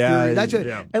you after. That's it.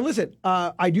 Yeah. And listen,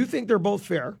 I do think they're both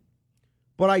fair,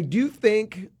 but I do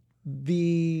think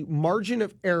the margin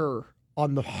of error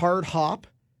on the hard hop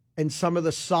and some of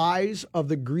the size of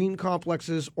the green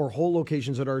complexes or hole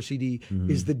locations at RCD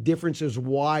is the difference is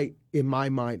why, in my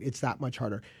mind, it's that much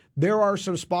harder. There are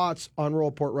some spots on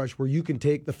Royal Portrush where you can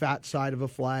take the fat side of a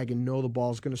flag and know the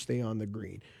ball's going to stay on the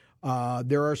green.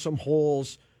 There are some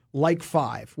holes like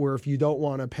 5 where if you don't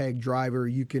want a peg driver,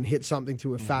 you can hit something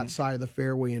to a fat side of the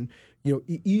fairway and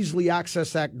easily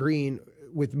access that green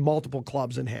with multiple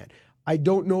clubs in hand. I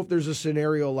don't know if there's a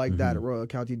scenario like that at Royal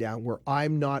County Down where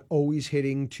I'm not always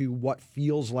hitting to what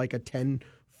feels like a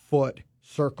 10-foot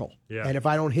circle. Yeah. And if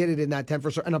I don't hit it in that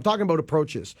 10-foot circle, and I'm talking about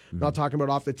approaches, I'm not talking about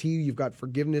off the tee. You've got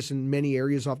forgiveness in many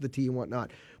areas off the tee and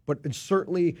whatnot. But it's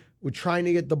certainly we're trying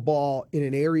to get the ball in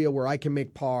an area where I can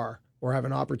make par or have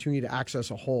an opportunity to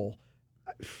access a hole.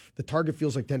 The target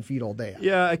feels like 10 feet all day.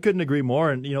 Yeah, I couldn't agree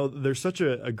more. And, there's such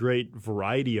a great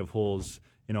variety of holes,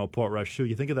 Portrush too.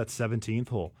 You think of that 17th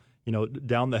hole.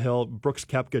 Down the hill, Brooks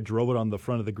Koepka drove it on the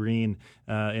front of the green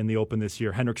in the Open this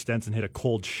year. Henrik Stenson hit a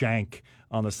cold shank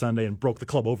on the Sunday and broke the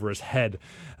club over his head.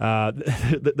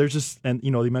 There's just, and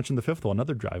you mentioned the 5th hole,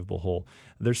 another drivable hole.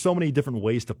 There's so many different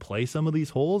ways to play some of these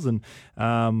holes, and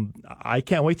I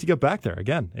can't wait to get back there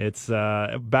again. It's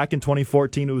back in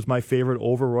 2014, it was my favorite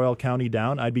over Royal County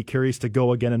Down. I'd be curious to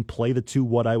go again and play the two,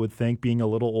 what I would think, being a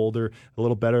little older, a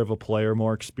little better of a player,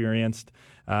 more experienced.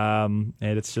 And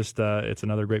it's just it's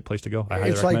another great place to go. I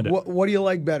highly recommend it. What do you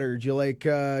like better? Do you like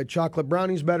chocolate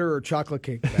brownies better or chocolate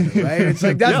cake better? Right? It's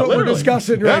like that's what we're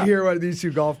discussing right here on these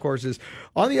two golf courses.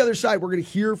 On the other side, we're going to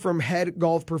hear from head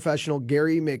golf professional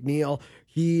Gary McNeil.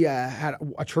 He had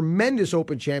a tremendous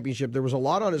Open Championship. There was a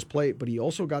lot on his plate, but he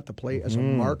also got to play as a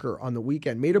marker on the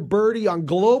weekend. Made a birdie on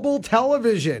global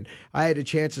television. I had a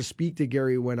chance to speak to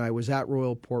Gary when I was at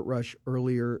Royal Portrush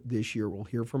earlier this year. We'll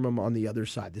hear from him on the other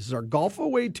side. This is our Golf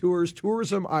Away Tours,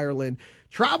 Tourism Ireland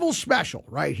travel special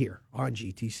right here on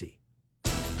GTC.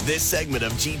 This segment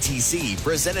of GTC,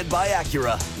 presented by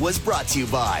Acura, was brought to you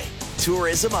by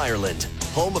Tourism Ireland,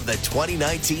 home of the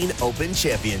 2019 Open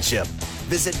Championship.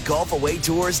 Visit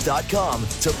golfawaytours.com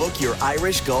to book your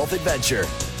Irish golf adventure.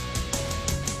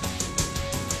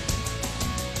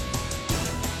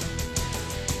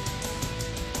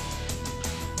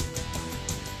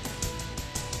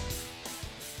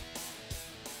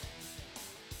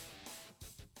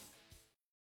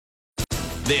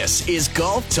 This is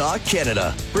Golf Talk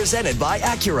Canada, presented by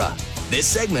Acura. This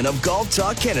segment of Golf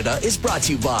Talk Canada is brought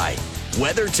to you by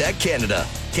WeatherTech Canada,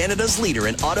 Canada's leader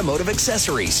in automotive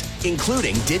accessories,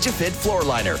 including DigiFit Floor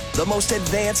Liner, the most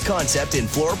advanced concept in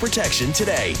floor protection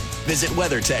today. Visit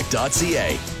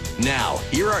WeatherTech.ca. Now,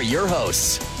 here are your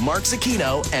hosts, Mark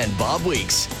Zecchino and Bob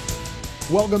Weeks.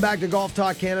 Welcome back to Golf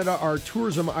Talk Canada, our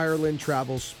Tourism Ireland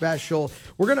travel special.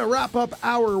 We're going to wrap up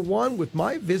hour one with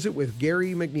my visit with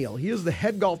Gary McNeil. He is the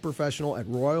head golf professional at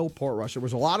Royal Portrush. There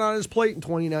was a lot on his plate in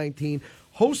 2019,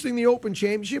 hosting the Open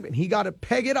Championship, and he got to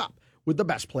peg it up with the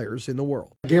best players in the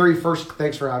world. Gary, first,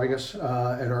 thanks for having us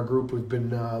and our group. We've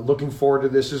been looking forward to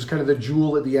this. This is kind of the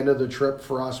jewel at the end of the trip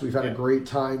for us. We've had a great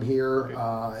time here,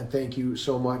 and thank you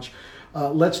so much.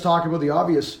 Let's talk about the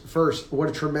obvious first. What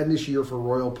a tremendous year for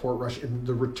Royal Portrush and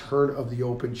the return of the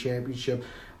Open Championship.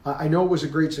 I know it was a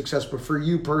great success, but for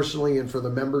you personally and for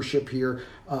the membership here,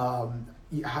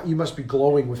 you must be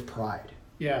glowing with pride.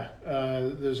 Yeah,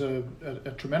 there's a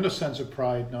tremendous sense of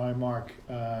pride now, Mark.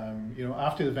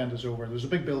 After the event is over, there's a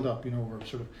big build-up. We're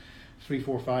sort of 3,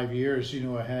 4, 5 years,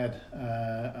 ahead,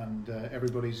 and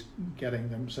everybody's getting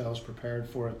themselves prepared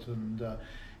for it. And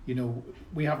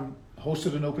we haven't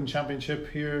hosted an Open Championship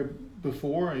here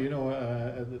before.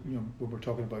 When we're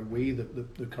talking about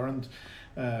the current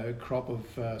crop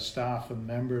of staff and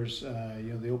members,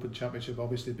 the Open Championship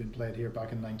obviously been played here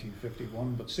back in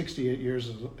 1951, but 68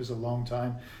 years is a long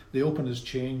time. The Open has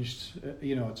changed.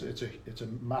 It's a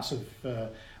massive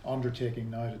undertaking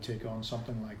now to take on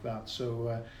something like that.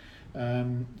 So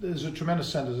there's a tremendous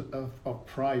sense of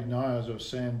pride now, as I was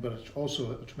saying, but it's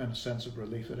also a tremendous sense of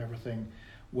relief that everything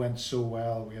went so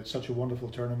well. We had such a wonderful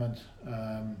tournament.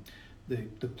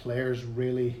 The players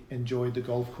really enjoyed the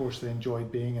golf course. They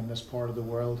enjoyed being in this part of the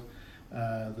world.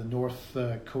 The north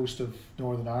coast of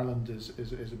Northern Ireland is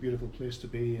a beautiful place to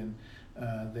be, and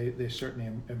they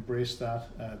certainly embraced that.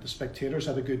 The spectators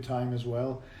had a good time as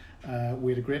well.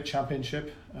 We had a great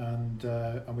championship, and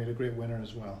we had a great winner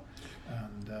as well.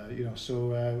 And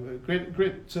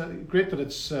great that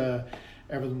it's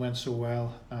everything went so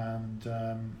well, and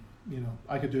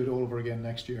I could do it all over again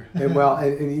next year.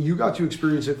 and you got to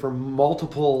experience it from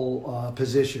multiple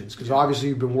positions, because obviously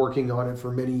you've been working on it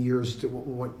for many years,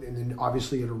 and then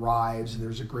obviously it arrives, and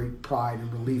there's a great pride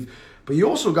and relief. But you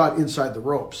also got inside the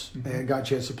ropes and got a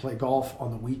chance to play golf on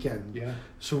the weekend. Yeah.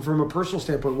 So from a personal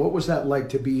standpoint, what was that like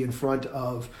to be in front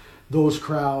of those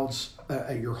crowds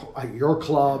at your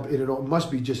club? It must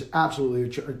be just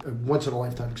absolutely a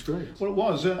once-in-a-lifetime experience. Well, it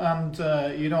was, and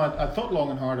I thought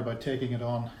long and hard about taking it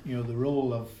on. The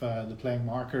role of the playing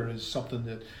marker is something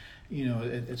that,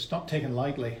 it's not taken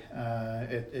lightly.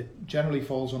 It generally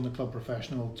falls on the club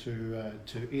professional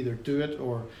to either do it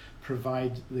or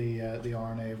provide the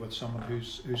RNA with someone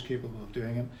who's capable of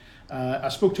doing it. I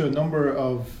spoke to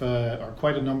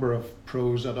quite a number of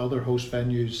pros at other host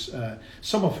venues,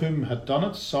 some of whom had done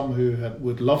it, some who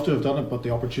would love to have done it, but the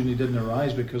opportunity didn't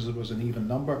arise because it was an even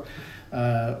number.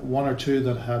 One or two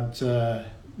that had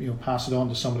passed it on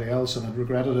to somebody else and had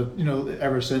regretted it,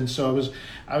 ever since. So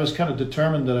I was kind of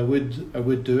determined that I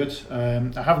would do it.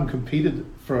 I haven't competed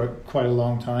for quite a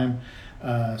long time.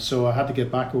 So I had to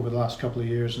get back over the last couple of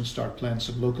years and start playing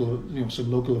some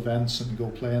local events and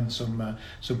go playing some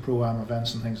pro-am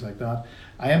events and things like that.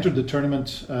 I entered the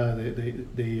tournament,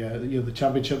 the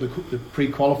championship, the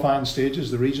pre-qualifying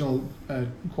stages, the regional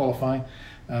qualifying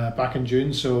back in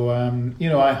June. So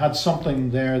I had something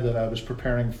there that I was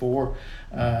preparing for,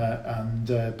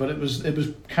 but it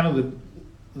was kind of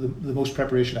the most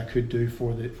preparation I could do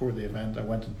for the event. I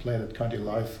went and played at County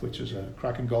Louth, which is a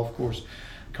cracking golf course,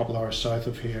 a couple hours south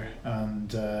of here, and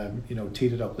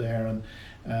teed it up there. And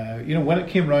when it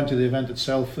came round to the event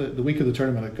itself, the week of the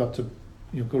tournament, I got to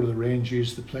go to the range,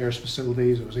 use the players'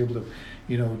 facilities. I was able to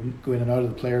go in and out of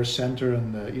the players' centre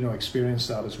and experience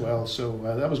that as well. So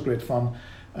that was great fun.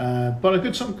 But I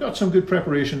got some good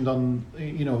preparation done.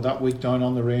 That week down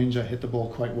on the range, I hit the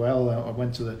ball quite well. I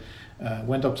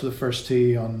went up to the first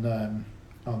tee on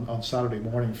Saturday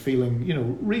morning,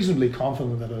 feeling reasonably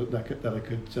confident that I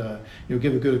could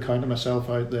give a good account of myself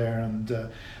out there, and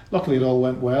luckily it all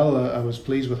went well. I was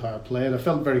pleased with how I played. I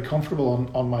felt very comfortable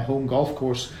on my home golf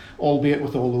course, albeit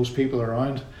with all those people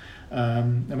around.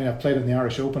 I've played in the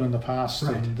Irish Open in the past,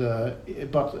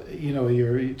 right. But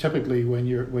you're typically when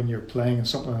you're playing in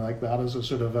something like that as a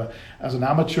sort of as an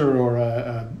amateur or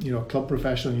a club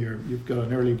professional, you've got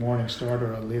an early morning start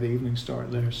or a late evening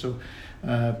start there. So,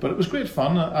 but it was great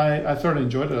fun. I thoroughly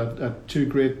enjoyed it. I had two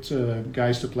great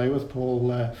guys to play with,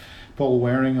 Paul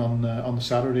Waring on the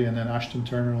Saturday, and then Ashton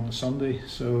Turner on the Sunday.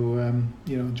 So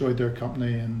enjoyed their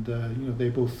company, and they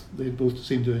both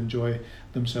seemed to enjoy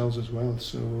themselves as well.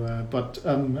 So, but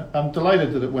I'm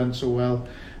delighted that it went so well.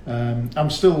 I'm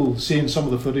still seeing some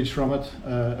of the footage from it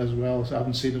as well. So I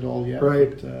haven't seen it all yet,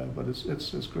 right? But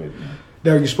it's great. Yeah.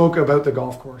 Now, you spoke about the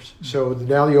golf course. So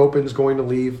now the Open's going to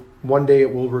leave. One day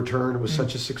it will return. It was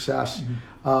such a success.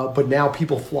 But now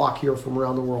people flock here from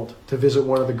around the world to visit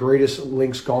one of the greatest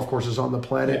links golf courses on the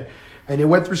planet. Yeah. And it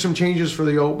went through some changes for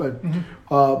the Open.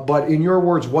 But in your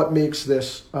words, what makes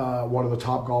this one of the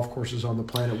top golf courses on the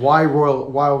planet? Why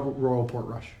Royal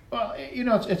Portrush? Well,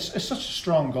 it's such a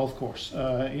strong golf course.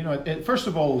 First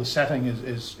of all, the setting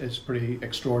is pretty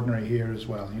extraordinary here as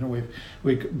well.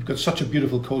 We've got such a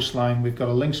beautiful coastline. We've got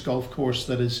a links golf course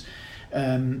that is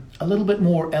a little bit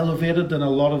more elevated than a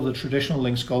lot of the traditional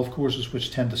links golf courses,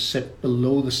 which tend to sit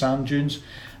below the sand dunes.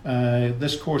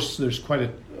 This course, there's quite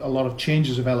a lot of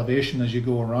changes of elevation as you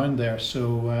go around there.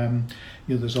 So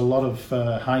there's a lot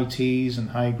of high tees and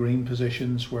high green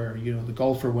positions where the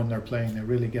golfer, when they're playing, they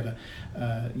really get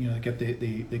get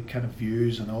the kind of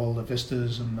views and all the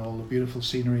vistas and all the beautiful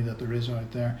scenery that there is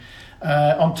out there.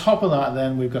 On top of that,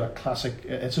 then we've got a classic.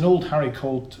 It's an old Harry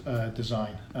Colt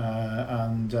design,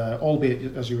 and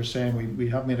albeit, as you were saying, we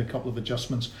have made a couple of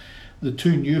adjustments. The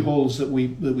two new holes that we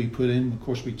put in, of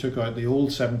course, we took out the old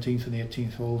 17th and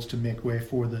 18th holes to make way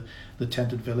for the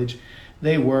tented village.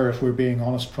 They were, if we're being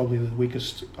honest, probably the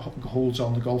weakest holes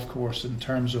on the golf course in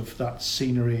terms of that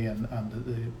scenery and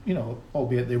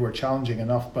albeit they were challenging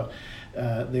enough, but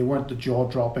they weren't the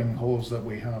jaw-dropping holes that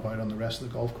we have out on the rest of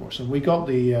the golf course. And we got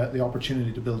the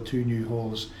opportunity to build two new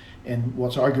holes in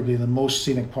what's arguably the most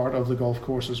scenic part of the golf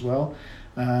course as well.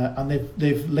 And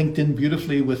they've linked in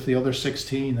beautifully with the other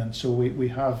 16, and so we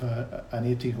have an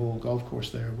 18-hole golf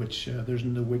course there, which there's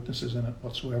no weaknesses in it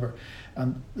whatsoever.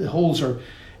 And the holes are,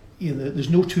 there's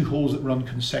no two holes that run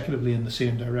consecutively in the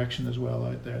same direction as well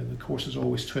out there. The course is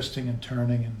always twisting and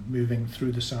turning and moving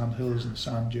through the sand hills and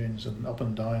sand dunes and up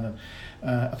and down. And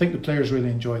I think the players really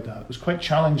enjoyed that. It was quite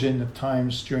challenging at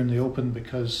times during the Open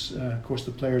because, of course,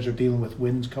 the players are dealing with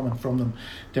winds coming from them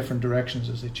different directions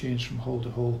as they change from hole to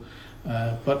hole.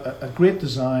 but a great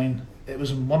design. It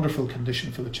was in wonderful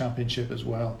condition for the championship as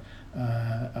well.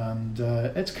 And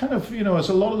it's kind of, as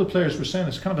a lot of the players were saying,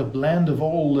 it's kind of a blend of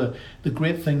all the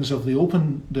great things of the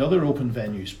other open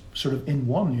venues, sort of in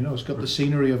one. It's got the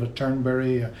scenery of a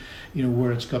Turnberry,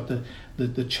 where it's got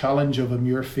the challenge of a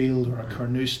Muirfield or a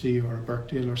Carnoustie or a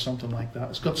Birkdale or something like that.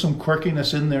 It's got some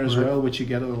quirkiness in there as well, which you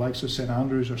get at the likes of St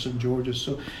Andrews or St George's.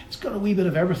 So it's got a wee bit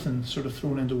of everything sort of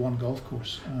thrown into one golf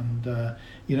course. And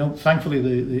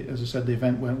thankfully, as I said, the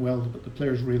event went well, but the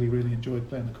players really, really enjoyed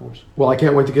playing the course. Well, I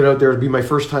can't wait to get out there. It'll be my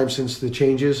first time since the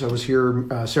changes. I was here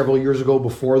several years ago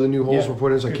before the new holes were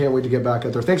put in, so I can't wait to get back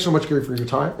out there. Thanks so much, Gary, for your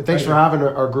time. And thanks for having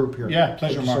our group here. Yeah,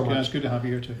 pleasure, Mark. It's good to have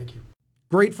you here too. Thank you.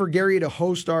 Great for Gary to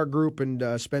host our group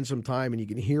and spend some time, and you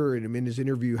can hear him in his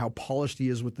interview how polished he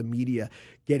is with the media,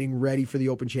 getting ready for the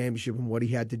Open Championship and what he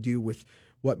had to do with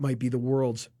what might be the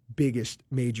world's biggest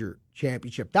major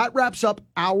championship. That wraps up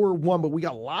hour one, but we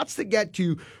got lots to get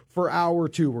to for hour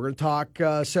two. We're going to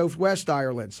talk Southwest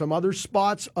Ireland, some other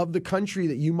spots of the country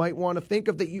that you might want to think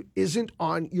of that isn't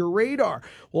on your radar.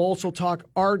 We'll also talk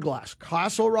Ardglass,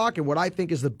 Castle Rock, and what I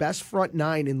think is the best front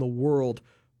nine in the world,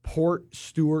 Port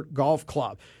Stewart Golf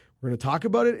Club. We're going to talk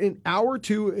about it in hour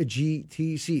two at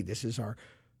GTC. This is our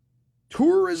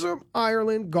Tourism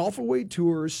Ireland Golf Away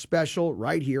Tours special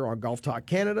right here on Golf Talk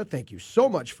Canada. Thank you so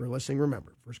much for listening.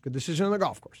 Remember, first good decision on the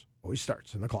golf course always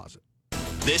starts in the closet.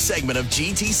 This segment of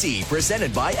GTC,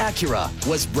 presented by Acura,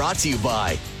 was brought to you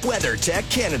by WeatherTech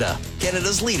Canada,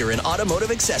 Canada's leader in automotive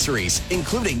accessories,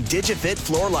 including DigiFit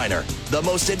Floor Liner, the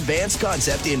most advanced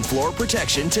concept in floor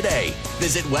protection today.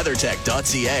 Visit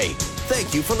WeatherTech.ca.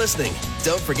 Thank you for listening.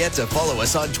 Don't forget to follow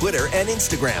us on Twitter and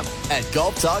Instagram at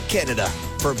Golf Talk Canada.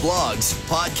 For blogs,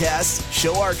 podcasts,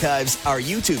 show archives, our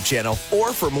YouTube channel,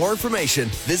 or for more information,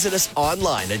 visit us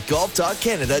online at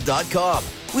golftalkcanada.com.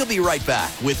 We'll be right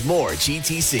back with more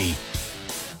GTC.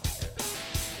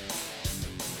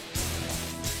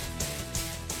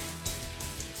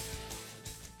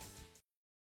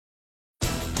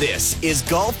 This is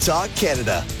Golf Talk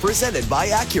Canada, presented by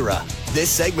Acura. This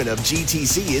segment of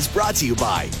GTC is brought to you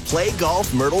by Play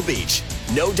Golf Myrtle Beach.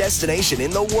 No destination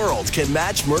in the world can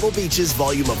match Myrtle Beach's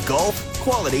volume of golf,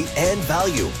 quality, and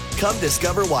value. Come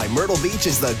discover why Myrtle Beach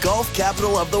is the golf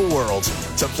capital of the world.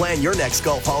 To plan your next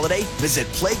golf holiday, visit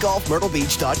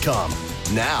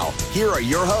playgolfmyrtlebeach.com. Now, here are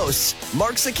your hosts,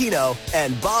 Mark Sakino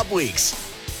and Bob Weeks.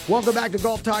 Welcome back to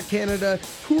Golf Talk Canada,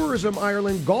 Tourism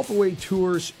Ireland Golf Away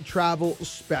Tours Travel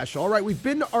Special. All right, we've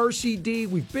been to RCD,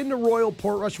 we've been to Royal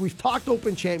Portrush, we've talked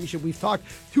Open Championship, we've talked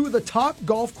two of the top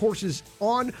golf courses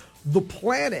on the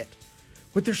planet.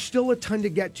 But there's still a ton to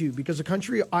get to because the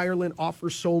country of Ireland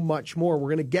offers so much more. We're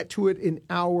going to get to it in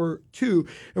hour two.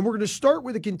 And we're going to start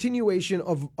with a continuation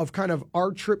of kind of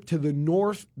our trip to the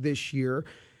north this year.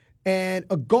 And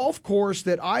a golf course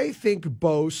that I think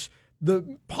boasts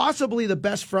possibly the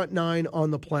best front nine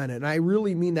on the planet. And I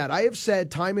really mean that. I have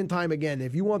said time and time again,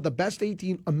 if you want the best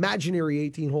imaginary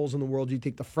 18 holes in the world, you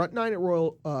take the front nine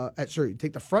you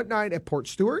take the front nine at Port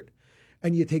Stewart,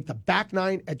 and you take the back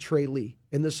nine at Tralee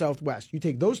in the Southwest. You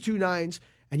take those two nines,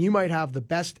 and you might have the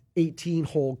best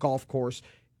 18-hole golf course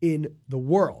in the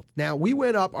world. Now, we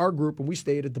went up, our group, and we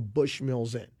stayed at the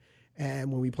Bushmills Inn.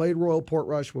 And when we played Royal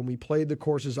Portrush, when we played the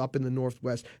courses up in the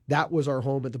Northwest, that was our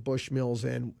home at the Bushmills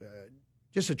Inn.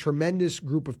 Just a tremendous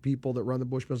group of people that run the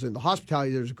Bushmills Inn. The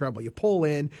hospitality there is incredible. You pull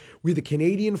in, we had the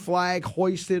Canadian flag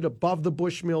hoisted above the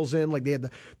Bushmills Inn. Like they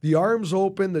had the arms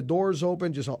open, the doors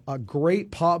open, just a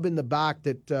great pub in the back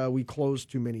that we closed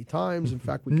too many times. In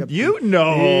fact, we kept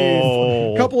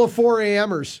a couple of 4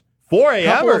 a.m.ers. 4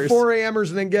 a.m.ers? Couple of 4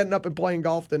 a.m.ers and then getting up and playing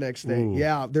golf the next day. Ooh.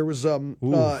 Yeah, there was it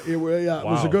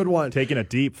was a good one. Taking a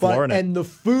deep floor in it. And the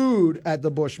food at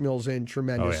the Bushmills Inn,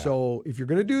 tremendous. Oh, yeah. So if you're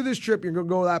going to do this trip, you're going to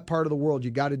go to that part of the world,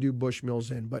 you got to do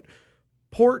Bushmills Inn. But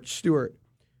Port Stewart,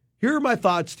 here are my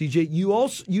thoughts, TJ.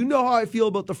 You know how I feel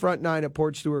about the front nine at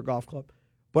Port Stewart Golf Club.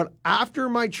 But after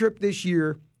my trip this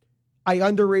year, I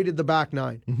underrated the back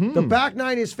nine. Mm-hmm. The back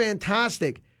nine is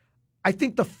fantastic. I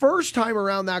think the first time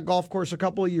around that golf course a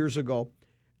couple of years ago,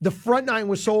 the front nine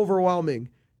was so overwhelming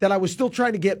that I was still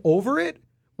trying to get over it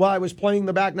while I was playing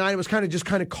the back nine. It was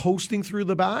kind of coasting through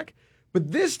the back.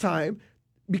 But this time,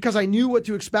 because I knew what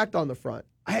to expect on the front,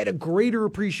 I had a greater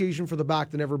appreciation for the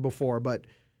back than ever before. But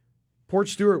Port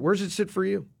Stewart, where does it sit for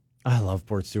you? I love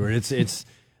Port Stewart. It's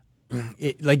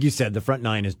like you said, the front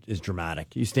nine is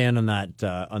dramatic. You stand on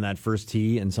that first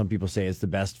tee, and some people say it's the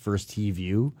best first tee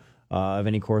view of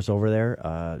any course over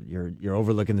there. You're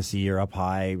overlooking the sea. You're up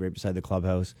high, right beside the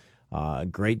clubhouse.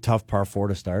 Great tough par 4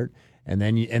 to start, and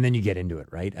then you get into it,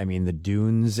 right? I mean, the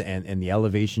dunes and the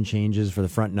elevation changes for the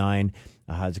front nine.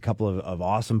 Has a couple of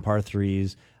awesome par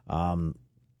threes.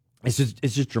 It's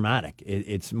just dramatic.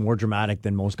 It's more dramatic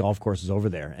than most golf courses over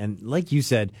there. And like you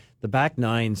said, the back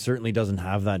nine certainly doesn't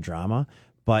have that drama,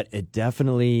 but it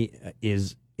definitely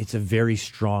is. It's a very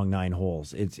strong 9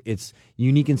 holes. It's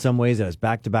unique in some ways. It has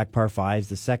back-to-back par fives.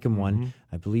 The second one,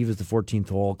 I believe, is the 14th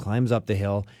hole. Climbs up the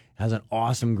hill. Has an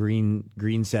awesome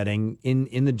green setting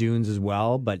in the dunes as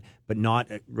well, but not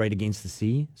right against the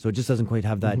sea. So it just doesn't quite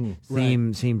have that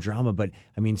same drama. But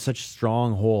I mean, such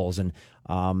strong holes, and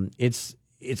it's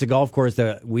a golf course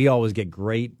that we always get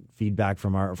great feedback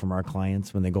from our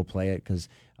clients when they go play it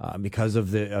because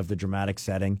of the dramatic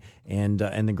setting and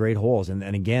the great holes. And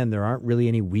again, there aren't really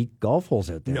any weak golf holes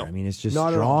out there. No, I mean, it's just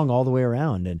strong all the way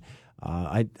around, and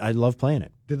I love playing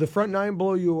it. Did the front 9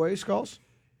 blow you away, Skulls?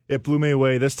 It blew me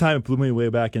away. This time it blew me away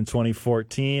back in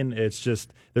 2014. It's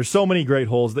just, there's so many great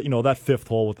holes that, that 5th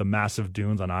hole with the massive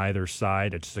dunes on either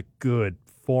side. It's a good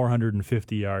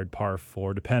 450-yard par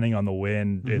 4, depending on the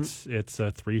wind. It's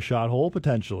a 3-shot hole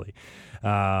potentially.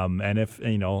 And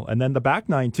then the back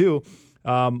 9 too.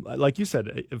 Like you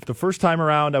said, if the first time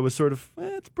around I was sort of,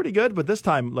 it's pretty good, but this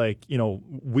time,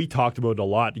 we talked about it a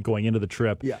lot going into the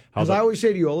trip. Yeah, because I always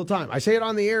say to you all the time, I say it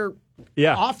on the air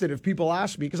often if people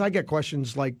ask me, because I get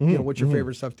questions like, what's your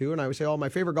favorite stuff too? And I would say, my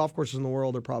favorite golf courses in the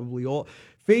world are probably all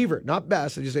favorite, not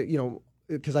best. I just say,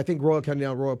 because I think Royal Kennedy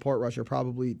and Royal Portrush are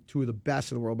probably 2 of the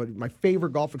best in the world, but my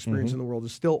favorite golf experience in the world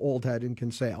is still Old Head in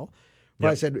Kinsale. But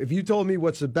I said, if you told me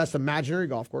what's the best imaginary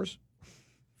golf course,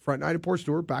 front 9 at Port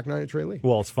Stewart, back 9 at Tralee.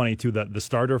 Well, it's funny, too, that the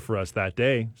starter for us that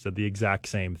day said the exact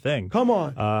same thing. Come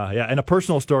on. And a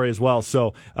personal story as well.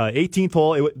 So 18th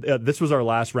hole, this was our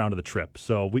last round of the trip.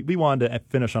 So we wanted to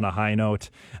finish on a high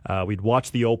note. We'd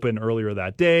watched the Open earlier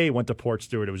that day, went to Port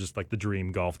Stewart. It was just like the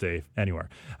dream golf day anywhere.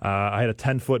 I had a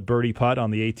 10-foot birdie putt on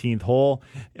the 18th hole.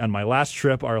 On my last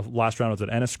trip, our last round was at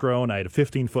Enniscrone. I had a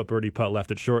 15-foot birdie putt,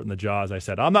 left it short in the jaws. I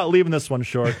said, I'm not leaving this one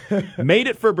short. Made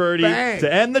it for birdie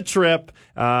to end the trip.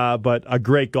 But a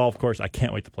great golf course. I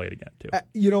can't wait to play it again, too.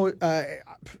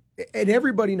 And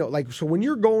everybody knows, so when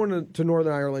you're going to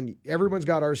Northern Ireland, everyone's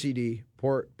got RCD,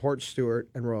 Port Stewart,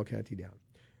 and Royal County down.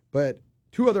 But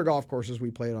 2 other golf courses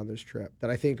we played on this trip that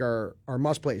I think are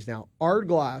must-plays. Now,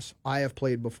 Ardglass, I have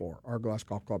played before, Ardglass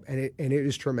Golf Club, and it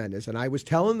is tremendous. And I was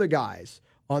telling the guys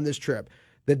on this trip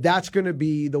that that's going to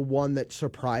be the one that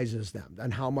surprises them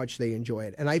and how much they enjoy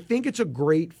it. And I think it's a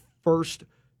great first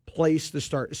place to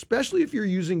start, especially if you're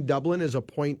using Dublin as a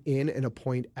point in and a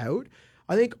point out.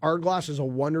 I think Ardglass is a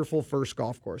wonderful first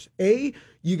golf course. You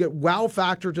get wow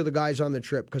factor to the guys on the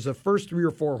trip because the first 3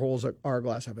 or 4 holes at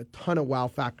Ardglass have a ton of wow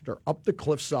factor up the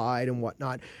cliffside and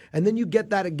whatnot. And then you get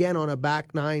that again on a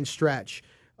back 9 stretch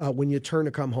when you turn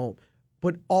to come home.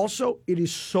 But also, it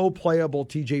is so playable,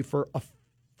 TJ, for a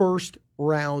first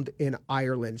round in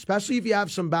Ireland, especially if you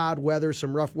have some bad weather,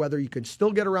 some rough weather. You can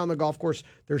still get around the golf course.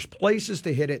 There's places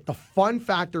to hit it. The fun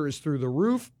factor is through the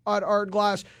roof at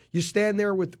Ardglass. You stand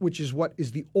there which is what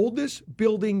is the oldest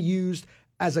building used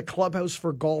as a clubhouse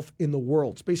for golf in the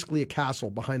world. It's basically a castle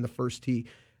behind the first tee.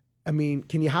 I mean,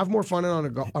 can you have more fun on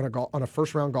a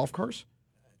first round golf course?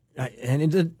 And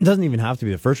it doesn't even have to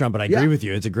be the first round, but I agree with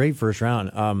you. It's a great first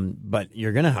round. But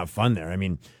you're going to have fun there. I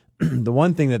mean, the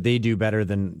one thing that they do better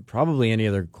than probably any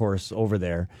other course over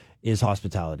there is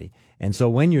hospitality. And so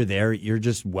when you're there, you're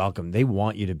just welcome. They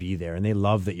want you to be there, and they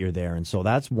love that you're there. And so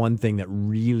that's one thing that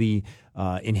really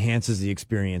enhances the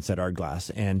experience at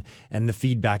Ardglass and the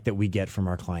feedback that we get from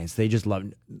our clients. They just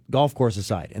love, golf course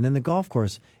aside. And then the golf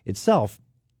course itself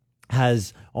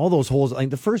has all those holes.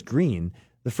 Like the first green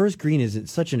is in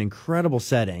such an incredible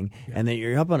setting, and then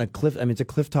you're up on a cliff. I mean, it's a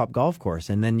cliff-top golf course,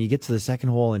 and then you get to the second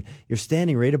hole, and you're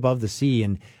standing right above the sea,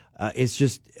 and it's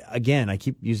just, again, I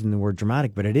keep using the word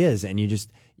dramatic, but it is, and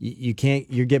you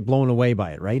get blown away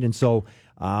by it, right? And so,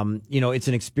 it's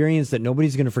an experience that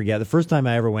nobody's going to forget. The first time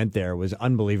I ever went there was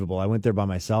unbelievable. I went there by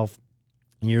myself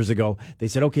years ago. They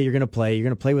said, okay, you're going to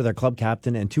play with our club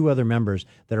captain and 2 other members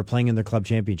that are playing in their club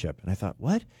championship. And I thought,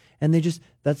 what? And they just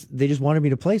wanted me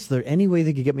to play. So there any way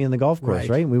they could get me on the golf course,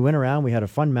 right? And we went around, we had a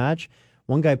fun match.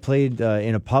 One guy played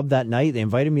in a pub that night. They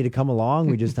invited me to come along.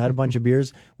 We just had a bunch of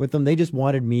beers with them. They just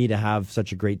wanted me to have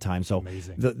such a great time. So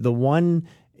amazing.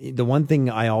 The one thing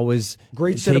I always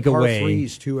take away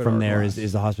from there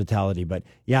is the hospitality. But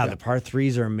the par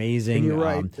 3s are amazing. And you're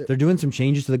right. They're doing some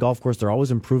changes to the golf course. They're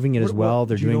always improving it as well.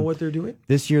 Do you know what they're doing?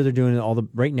 This year they're doing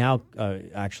right now,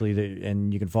 actually,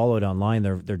 and you can follow it online.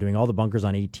 They're doing all the bunkers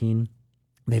on 18.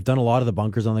 They've done a lot of the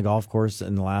bunkers on the golf course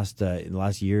in the last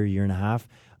year and a half.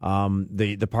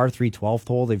 The par 3 12th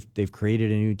hole, they've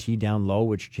created a new tee down low,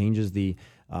 which changes the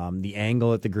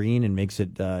angle at the green and makes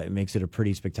it a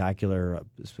pretty spectacular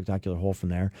hole from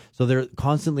there. So they're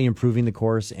constantly improving the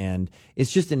course, and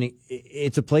it's just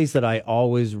it's a place that I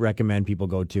always recommend people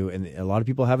go to. And a lot of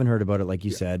people haven't heard about it, like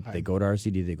you said. They go to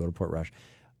RCD, they go to Portrush.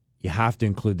 You have to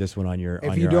include this one on your.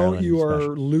 If you don't, you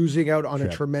are losing out on a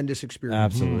tremendous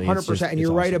experience. Absolutely, 100%. And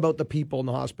you're right about the people and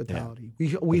the hospitality.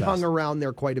 Yeah. We hung around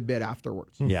there quite a bit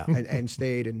afterwards. Yeah, and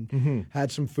stayed and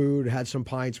had some food, had some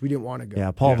pints. We didn't want to go.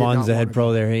 Yeah, Paul Vaughn's the head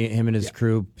pro there. Him and his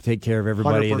crew take care of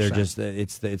everybody. 100%. They're just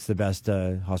it's the best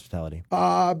hospitality.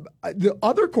 The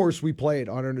other course we played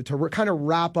on to kind of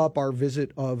wrap up our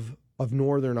visit of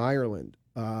Northern Ireland.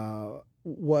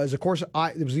 Was a course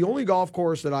it was the only golf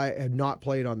course that I had not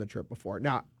played on the trip before.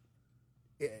 Now,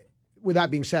 with that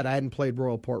being said, I hadn't played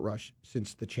Royal Portrush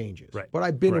since the changes. Right. But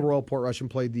I've been to Royal Portrush and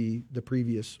played the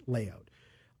previous layout.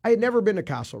 I had never been to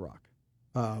Castle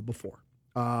Rock before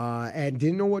and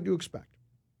didn't know what to expect.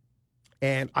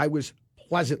 And I was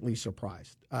pleasantly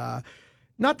surprised.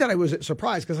 Not that I was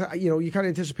surprised, because you kind of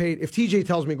anticipate, if TJ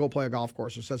tells me go play a golf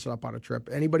course or sets it up on a trip,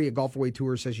 anybody at Golf Away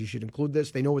Tour says you should include this.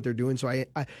 They know what they're doing. So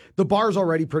the bar's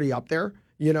already pretty up there,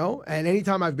 And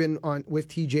anytime I've been with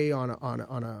TJ on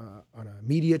a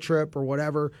media trip or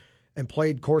whatever, and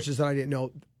played courses that I didn't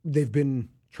know, they've been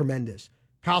tremendous.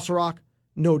 Castle Rock,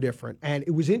 no different. And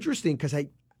it was interesting because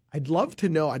I'd love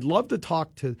to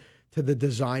talk to the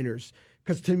designers.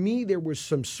 Because to me, there was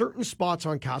some certain spots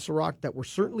on Castle Rock that were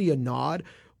certainly a nod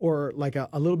or like a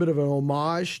little bit of an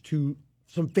homage to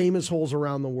some famous holes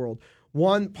around the world.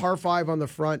 One, par 5 on the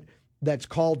front, that's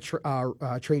called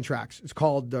train tracks. It's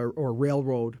called, or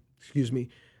railroad, excuse me.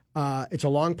 It's a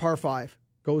long par 5,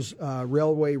 goes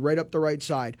railway right up the right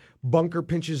side. Bunker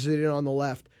pinches it in on the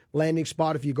left. Landing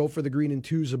spot, if you go for the green in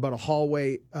 2, is about a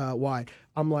hallway wide.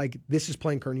 I'm like, this is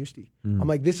playing Carnoustie. I'm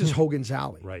like, this is Hogan's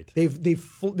Alley. Right.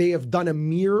 They have done a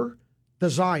mirror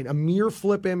design, a mirror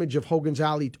flip image of Hogan's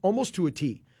Alley, almost to a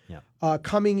T. Yeah.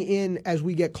 Coming in as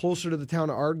we get closer to the town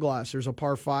of Ardglass, there's a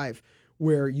par 5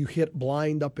 where you hit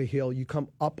blind up a hill. You come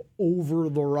up over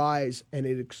the rise, and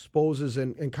it exposes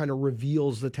and kind of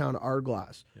reveals the town of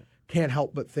Ardglass. Yeah. Can't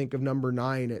help but think of number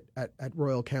 9 at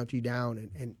Royal County Down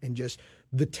and just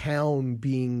the town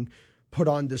being put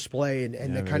on display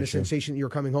and the kind of sensation that you're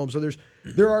coming home. So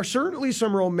there are certainly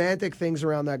some romantic things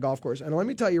around that golf course. And let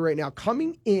me tell you right now,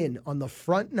 coming in on the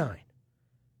front 9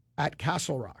 at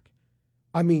Castle Rock,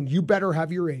 I mean, you better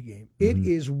have your A game. Mm-hmm. It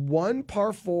is one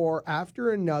par 4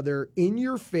 after another, in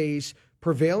your face,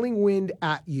 prevailing wind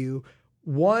at you,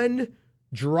 one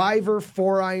driver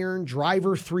 4-iron,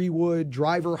 driver 3-wood,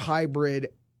 driver hybrid,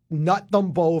 nut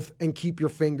them both and keep your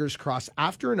fingers crossed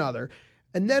after another.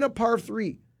 And then a par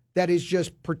 3 that is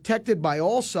just protected by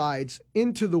all sides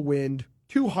into the wind,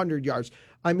 200 yards.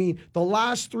 I mean, the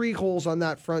last 3 holes on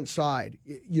that front side,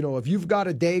 if you've got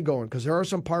a day going, because there are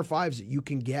some par 5s that you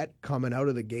can get coming out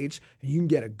of the gates, and you can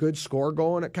get a good score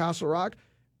going at Castle Rock,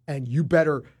 and you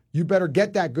better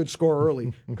get that good score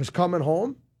early, because coming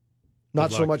home,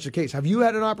 not so much the case. Have you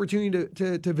had an opportunity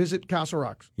to visit Castle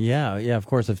Rock? Yeah, of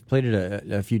course. I've played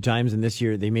it a few times, and this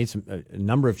year they made a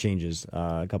number of changes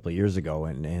a couple of years ago,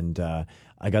 and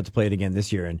I got to play it again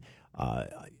this year. And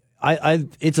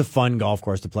it's a fun golf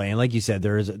course to play. And like you said,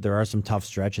 there are some tough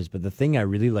stretches, but the thing I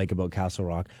really like about Castle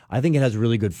Rock, I think it has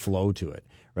really good flow to it.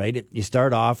 Right, you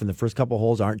start off, and the first couple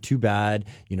holes aren't too bad.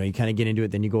 You kind of get into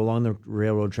it. Then you go along the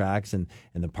railroad tracks and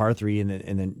the par 3, and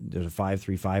then there's a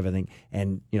 5-3-5, I think,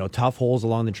 and tough holes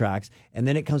along the tracks. And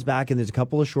then it comes back, and there's a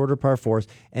couple of shorter par 4s,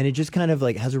 and it just kind of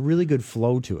like has a really good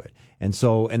flow to it. And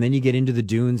then you get into the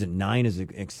dunes, and 9 is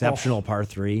an exceptional par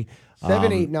 3.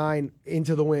 7, 8, 9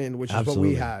 into the wind, which is what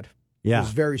we had. Yeah, it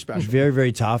was very special, very,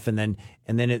 very tough, and then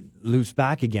it loops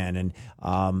back again, and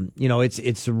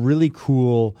it's a really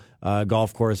cool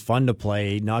golf course, fun to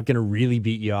play. Not going to really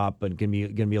beat you up, but going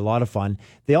to be a lot of fun.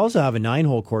 They also have a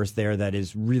 9-hole course there that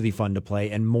is really fun to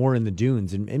play, and more in the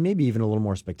dunes, and maybe even a little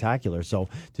more spectacular. So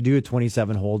to do a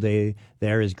 27-hole day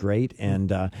there is great,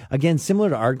 and again, similar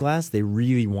to Ardglass, they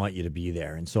really want you to be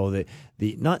there, and so the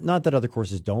not that other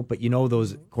courses don't, but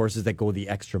those courses that go the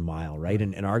extra mile, right?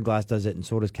 And Ardglass does it, and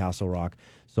so does Castle Rock.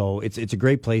 So it's a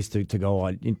great place to go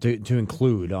on to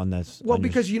include on this. Well,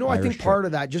 because I think trip. part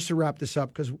of that, just to wrap this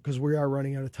up, because we are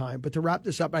running out of time, but to wrap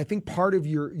this up, I think part of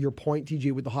your point,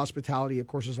 TJ, with the hospitality of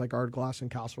courses like Ardglass and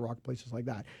Castle Rock, places like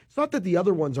that, it's not that the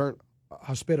other ones aren't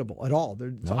hospitable at all.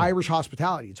 It's Irish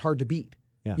hospitality. It's hard to beat.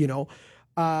 Yeah.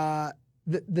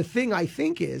 The thing I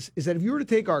think is that if you were to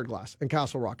take Ardglass and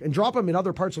Castle Rock and drop them in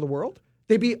other parts of the world,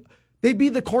 they'd be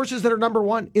the courses that are number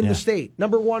 1 in the state,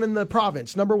 number 1 in the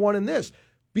province, number 1 in this.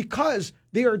 because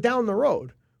they are down the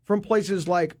road from places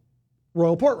like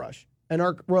Royal Portrush and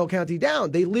our Royal County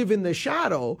Down. They live in the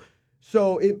shadow.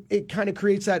 So it kind of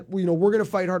creates that, we're going to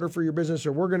fight harder for your business,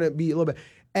 or we're going to be a little bit.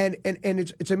 And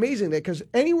it's amazing that because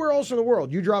anywhere else in the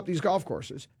world, you drop these golf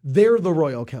courses, they're the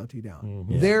Royal County Down.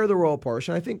 Mm-hmm. They're the Royal Portrush.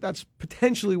 And I think that's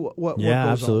potentially what goes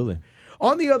absolutely.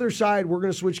 On the other side, we're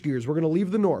going to switch gears. We're going to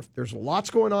leave the North. There's lots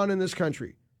going on in this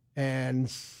country. And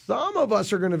some of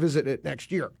us are going to visit it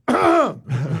next year.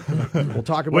 We'll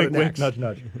talk about it next. Nudge,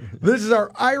 nudge. This is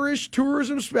our Irish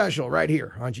tourism special right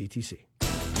here on GTC.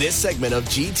 This segment of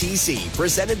GTC,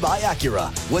 presented by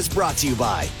Acura, was brought to you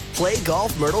by Play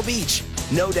Golf Myrtle Beach.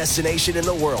 No destination in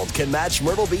the world can match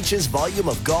Myrtle Beach's volume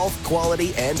of golf,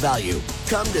 quality, and value.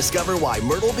 Come discover why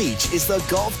Myrtle Beach is the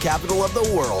golf capital of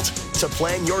the world. To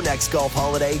plan your next golf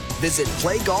holiday, visit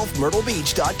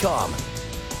playgolfmyrtlebeach.com.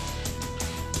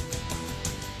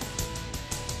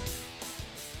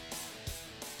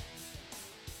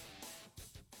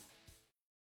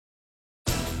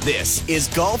 This is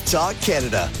Golf Talk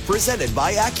Canada, presented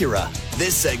by Acura.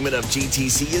 This segment of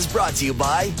GTC is brought to you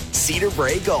by Cedar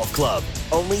Brae Golf Club.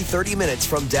 Only 30 minutes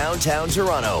from downtown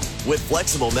Toronto, with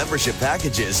flexible membership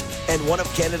packages and one of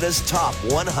Canada's top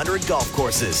 100 golf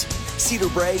courses. Cedar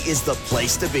Brae is the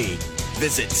place to be.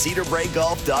 Visit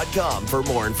cedarbraegolf.com for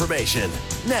more information.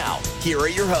 Now, here are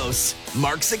your hosts,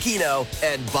 Mark Sakino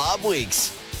and Bob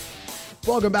Weeks.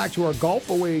 Welcome back to our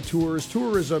Golf Away Tours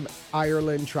Tourism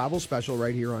Ireland travel special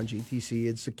right here on GTC.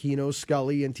 It's Sakino,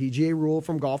 Scully, and TJ Rule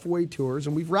from Golf Away Tours,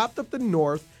 and we've wrapped up the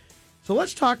North. So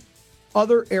let's talk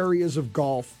other areas of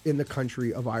golf in the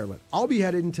country of Ireland. I'll be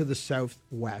headed into the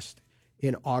Southwest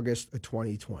in August of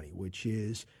 2020, which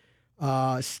is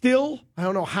still, I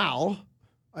don't know how,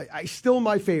 I still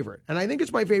my favorite. And I think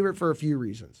it's my favorite for a few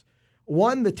reasons.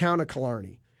 One, the town of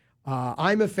Killarney.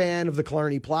 I'm a fan of the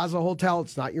Killarney Plaza Hotel.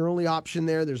 It's not your only option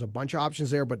there. There's a bunch of options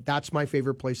there, but that's my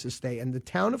favorite place to stay. And the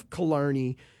town of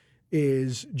Killarney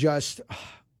is just,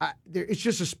 it's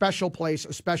just a special place,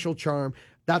 a special charm.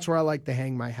 That's where I like to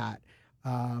hang my hat.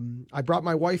 I brought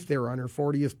my wife there on her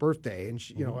 40th birthday, and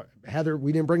she, Heather,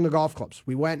 we didn't bring the golf clubs.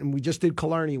 We went and we just did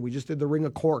Killarney. We just did the Ring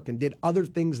of Cork and did other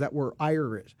things that were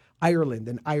Ireland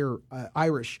and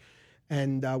Irish.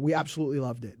 And we absolutely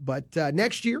loved it. But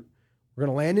next year, we're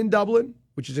going to land in Dublin,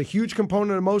 which is a huge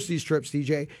component of most of these trips,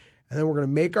 DJ. And then we're going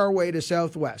to make our way to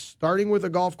Southwest, starting with a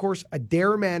golf course,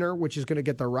 Adare Manor, which is going to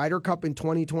get the Ryder Cup in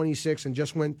 2026 and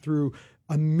just went through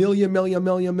a $1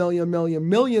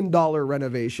 million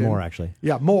renovation. More, actually.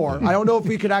 Yeah, more. I don't know if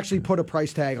we could actually put a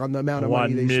price tag on the amount of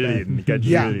money they spent.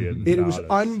 Gajillion. It was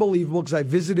unbelievable because I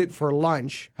visited for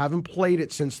lunch. Haven't played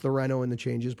it since the reno and the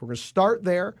changes. We're going to start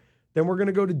there. Then we're going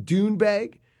to go to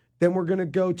Doonbeg. Then we're going to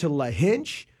go to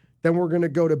Lahinch. Then we're going to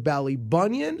go to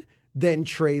Ballybunion, then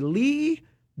Tralee,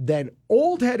 then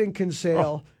Old Head and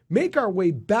Kinsale, make our way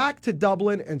back to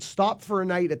Dublin and stop for a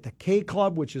night at the K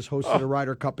Club, which has hosted a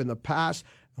Ryder Cup in the past,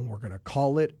 and we're going to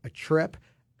call it a trip.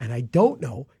 And I don't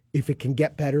know if it can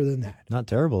get better than that. Not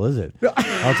terrible, is it?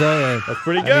 I'll tell you. That's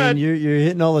pretty good. I mean, you're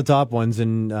hitting all the top ones,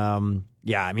 and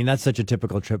that's such a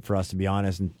typical trip for us, to be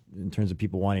honest, in terms of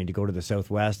people wanting to go to the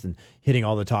Southwest and hitting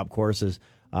all the top courses.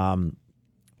 You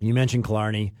mentioned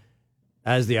Killarney.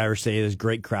 As the Irish say, there's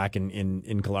great crack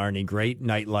in Killarney, great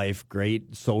nightlife,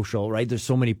 great social, right? There's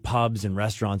so many pubs and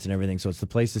restaurants and everything, so it's the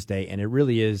place to stay. And it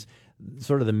really is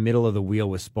sort of the middle of the wheel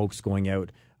with spokes going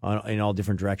out in all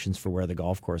different directions for where the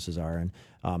golf courses are. And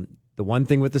the one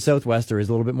thing with the Southwest, there is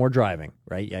a little bit more driving,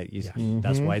 right?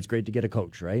 That's why it's great to get a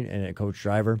coach, right? And a coach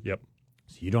driver. Yep.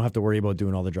 So you don't have to worry about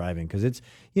doing all the driving because it's,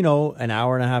 an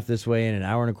hour and a half this way and an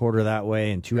hour and a quarter that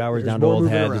way and 2 hours down to Old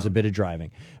Head. There's a bit of driving.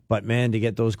 But, man, to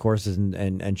get those courses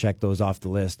and check those off the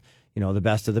list, the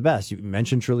best of the best. You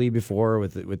mentioned Tralee before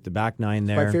with the back nine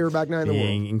there. My favorite back nine in the world.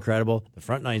 Being incredible. The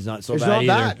front nine's not so it's bad not either.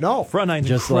 Bad, no. Front nine's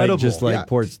incredible. Just like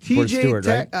Port Stewart,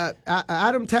 right?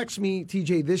 Adam texted me,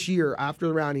 TJ, this year after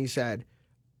the round, he said,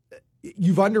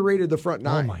 you've underrated the front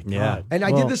nine. Oh, my God. Yeah. And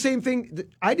I did the same thing.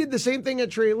 I did the same thing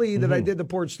at Tralee that I did the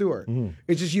Port Stewart.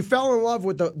 It's just you fell in love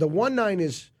with the 1-9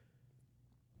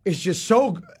 is just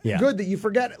so good that you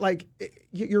forget. Like,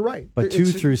 you're right. But 2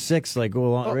 through 6, like,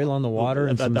 go right along the water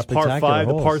and some the spectacular par 5,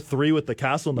 holes. the par 3 with the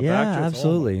castle in the back. Yeah,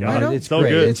 absolutely. Oh, It's so great.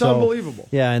 good. It's unbelievable.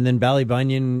 Yeah, and then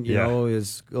Ballybunion, as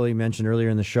Scully mentioned earlier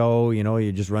in the show,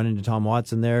 you just run into Tom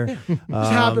Watson there. Just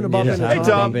happen to bump into Hey,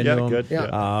 Tom. into him. Good.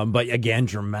 Yeah. But again,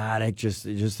 dramatic, just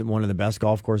one of the best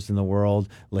golf courses in the world.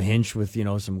 Lahinch with,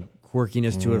 some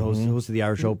quirkiness to it, host of the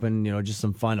Irish Open, just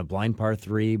some fun, a blind par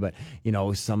 3, but,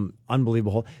 some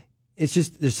unbelievable hole. It's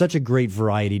just, there's such a great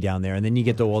variety down there. And then you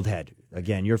get the Old Head.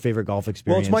 Again, your favorite golf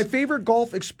experience. Well, it's my favorite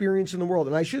golf experience in the world.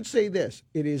 And I should say this.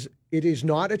 It is it is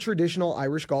not a traditional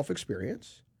Irish golf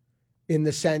experience in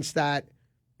the sense that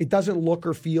it doesn't look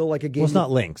or feel like a game. Well, it's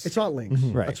not links. It's not links.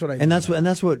 Right. That's what I mean. And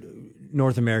that's what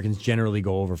North Americans generally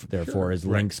go over there for is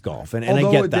links golf. And Although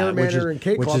I get Adair that, Manor and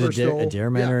K Club are still, Adair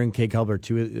Manor and K Club are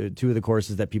two of the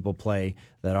courses that people play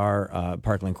that are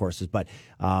Parkland courses. But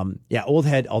Old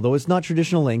Head, although it's not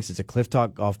traditional links, it's a cliff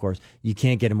top golf course. You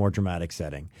can't get a more dramatic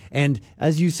setting. And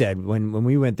as you said, when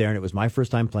we went there, and it was my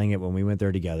first time playing it when we went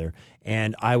there together,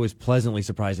 and I was pleasantly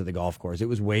surprised at the golf course. It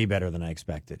was way better than I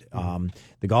expected.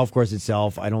 The golf course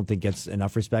itself, I don't think gets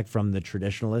enough respect from the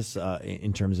traditionalists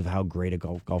in terms of how great a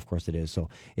golf course it is. So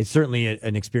it's certainly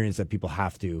an experience that people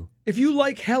have to. If you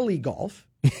like heli golf,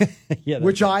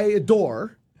 which I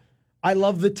adore, I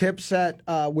love the tips at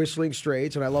Whistling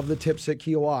Straits, and I love the tips at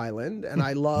Keo Island, and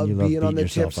I love being on the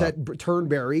tips at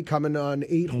Turnberry, coming on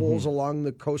 8 holes along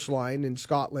the coastline in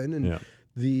Scotland, and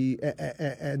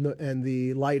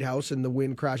the lighthouse and the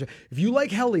wind crash. If you like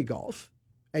heli golf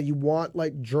and you want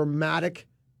like dramatic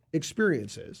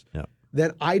experiences,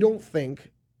 then I don't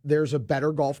think there's a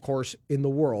better golf course in the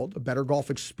world, a better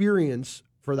golf experience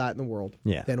for that in the world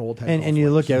than Old Head. And you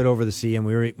look out over the sea, and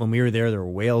when we were there were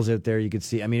whales out there. You could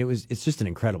see. I mean, it's just an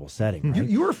incredible setting. Right?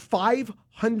 You were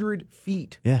 500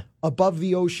 feet above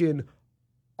the ocean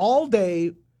all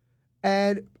day,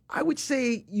 and I would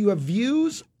say you have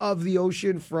views of the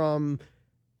ocean from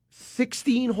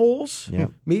 16 holes,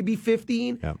 maybe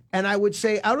 15. Yeah. And I would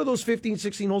say out of those 15,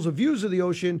 16 holes of views of the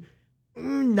ocean,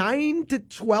 9 to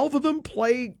 12 of them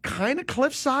play kind of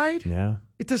cliffside. Yeah.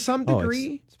 To some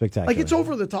degree. It's spectacular. Like it's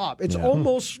over the top. It's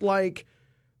almost like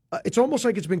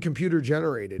it's been computer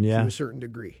generated to a certain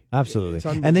degree. Absolutely.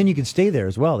 And then you can stay there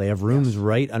as well. They have rooms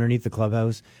right underneath the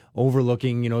clubhouse,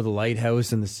 overlooking, the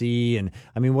lighthouse and the sea. And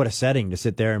I mean, what a setting to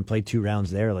sit there and play 2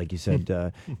 rounds there. Like you said,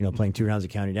 playing 2 rounds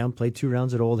at County Down, play 2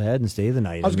 rounds at Old Head and stay the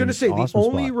night. I was going to say, the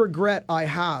only regret I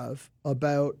have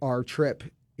about our trip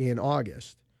in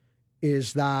August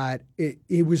is that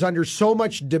it was under so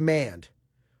much demand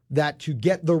that to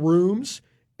get the rooms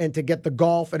and to get the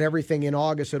golf and everything in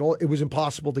August, it was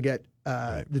impossible to get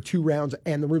the 2 rounds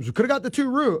and the rooms. We could have got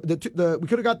we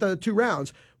could have got the 2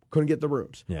 rounds, couldn't get the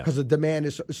rooms because the demand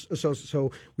is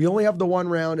so. We only have the 1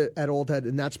 round at Old Head,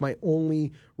 and that's my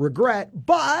only regret.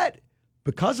 But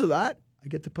because of that, I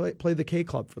get to play the K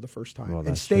Club for the first time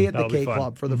and stay at the K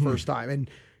Club for the first time. And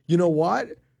you know what?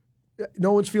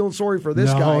 No one's feeling sorry for this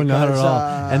guy. No, not at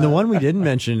all. And the one we didn't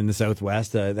mention in the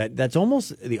Southwest, that's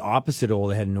almost the opposite of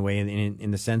Old Head in a way, in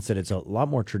the sense that it's a lot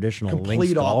more traditional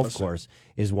links golf course,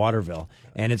 is Waterville.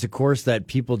 And it's a course that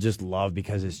people just love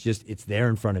because it's there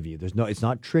in front of you. It's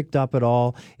not tricked up at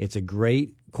all. It's a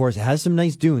great course. It has some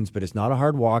nice dunes, but it's not a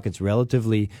hard walk. It's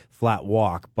relatively flat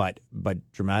walk, but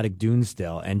dramatic dunes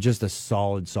still, and just a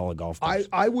solid golf course.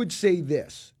 I would say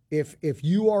this. If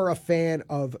you are a fan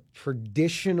of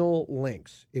traditional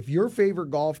links, if your favorite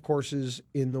golf courses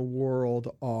in the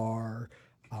world are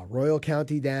Royal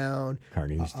County Down,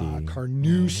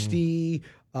 Carnoustie,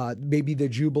 maybe the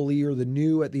Jubilee or the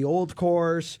New at the Old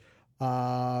Course,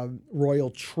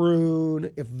 Royal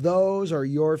Troon, if those are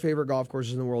your favorite golf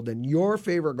courses in the world, then your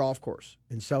favorite golf course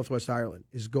in Southwest Ireland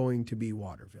is going to be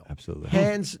Waterville. Absolutely.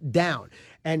 Hands down.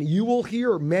 And you will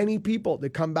hear many people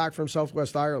that come back from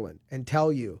Southwest Ireland and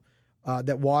tell you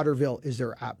that Waterville is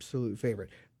their absolute favorite.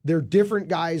 They're different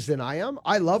guys than I am.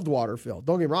 I loved Waterville.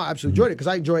 Don't get me wrong. I absolutely enjoyed it because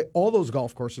I enjoy all those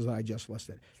golf courses that I just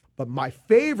listed. But my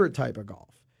favorite type of golf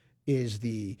is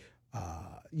the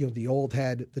Old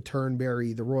Head, the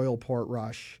Turnberry, the Royal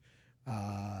Portrush,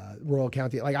 Royal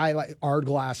County. Like I like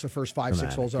Ardglass, the first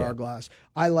 5-6 holes at Ardglass.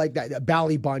 I like that.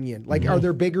 Ballybunion. Like, are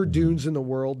there bigger dunes in the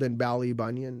world than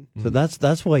Ballybunion? So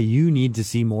that's why you need to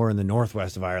see more in the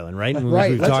northwest of Ireland, right?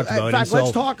 Right.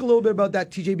 Let's talk a little bit about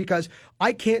that, TJ, because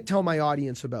I can't tell my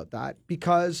audience about that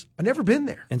because I've never been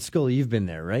there. And Scully, you've been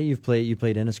there, right? You played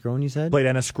Enniscrone, you said? Played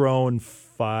Enniscrone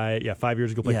 5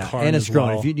 years ago. Played Carn Enniscrone.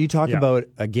 Well. If you talk about,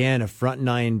 again, a front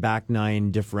 9, back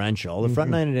 9 differential, the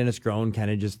front 9 at Enniscrone kind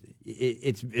of just,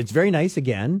 it's very nice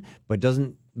again, but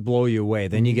doesn't blow you away.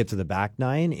 Then you get to the back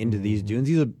 9 into these dunes.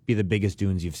 These will be the biggest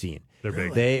dunes you've seen. They're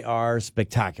big. They are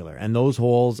spectacular. And those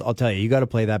holes, I'll tell you got to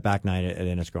play that back 9 at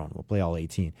Enniscrone. We'll play all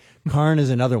 18. Carn is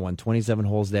another one, 27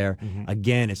 holes there.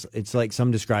 Again, it's like some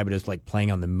describe it as like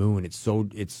playing on the moon. It's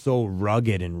so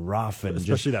rugged and rough and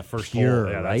especially just that first pure,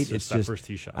 hole. Yeah, right? It's that first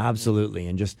tee shot. Absolutely.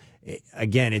 And just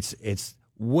again, it's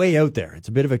way out there. It's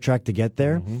a bit of a trek to get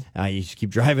there. You just keep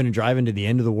driving and driving to the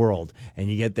end of the world, and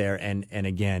you get there, and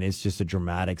again, it's just a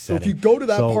dramatic setting. So if you go to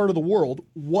that part of the world,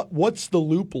 what's the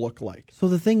loop look like? So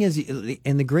the thing is,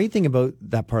 and the great thing about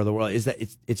that part of the world is that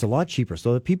it's a lot cheaper.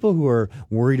 So the people who are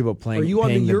worried about paying, are you on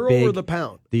the euro or the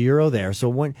pound? The euro there. So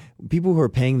when people who are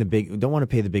paying don't want to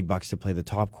pay the big bucks to play the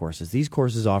top courses, these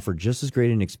courses offer just as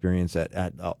great an experience at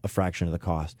a fraction of the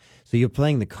cost. So you're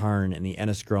playing the Carn and the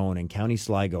Enniscrone and County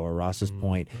Sligo or Ross's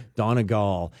Point,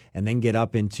 Donegal, and then get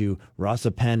up into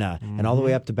Rossapena and all the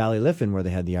way up to Ballyliffin where they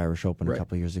had the Irish Open a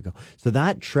couple of years ago. So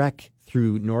that trek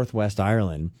through Northwest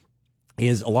Ireland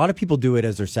is, a lot of people do it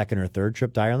as their second or third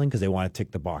trip to Ireland because they want to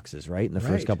tick the boxes, right, in the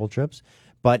first couple trips.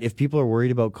 But if people are worried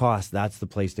about cost, that's the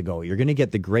place to go. You're going to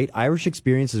get the great Irish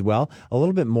experience as well, a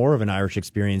little bit more of an Irish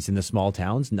experience in the small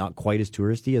towns, not quite as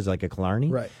touristy as like a Killarney,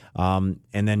 right? And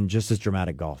then just as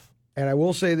dramatic golf. And I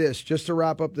will say this, just to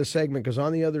wrap up the segment, because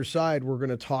on the other side, we're going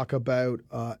to talk about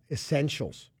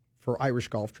essentials for Irish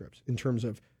golf trips in terms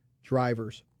of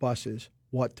drivers, buses,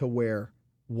 what to wear,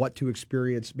 what to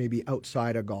experience maybe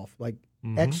outside of golf, like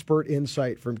expert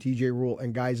insight from TJ Rule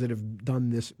and guys that have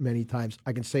done this many times.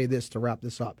 I can say this to wrap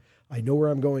this up. I know where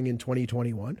I'm going in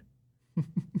 2021.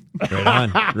 Right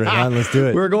on. Let's do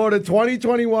it. We're going to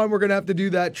 2021. We're going to have to do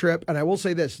that trip. And I will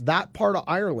say this, that part of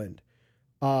Ireland,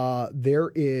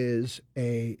 there is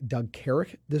a Doug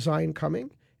Carrick design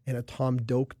coming and a Tom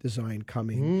Doak design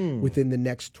coming within the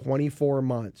next 24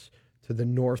 months to the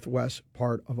northwest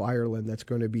part of Ireland that's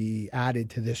going to be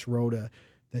added to this Rota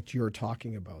that you're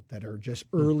talking about, that are just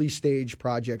early stage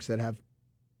projects that have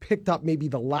picked up maybe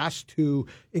the last two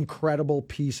incredible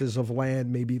pieces of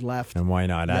land maybe left. And why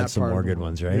not add some more good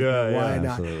ones, right? Yeah, why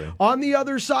not? Absolutely. On the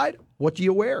other side, what do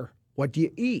you wear? What do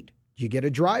you eat? Do you get a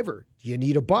driver? Do you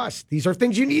need a bus? These are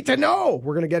things you need to know.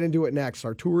 We're going to get into it next.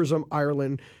 Our Tourism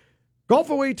Ireland Golf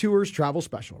Away Tours travel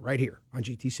special right here on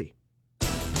GTC.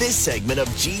 This segment of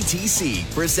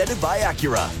GTC, presented by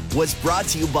Acura, was brought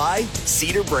to you by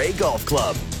Cedar Brae Golf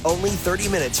Club. Only 30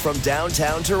 minutes from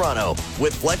downtown Toronto,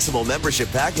 with flexible membership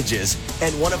packages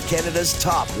and one of Canada's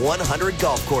top 100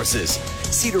 golf courses.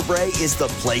 Cedar Brae is the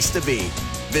place to be.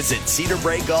 Visit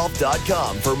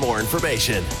cedarbraegolf.com for more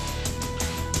information.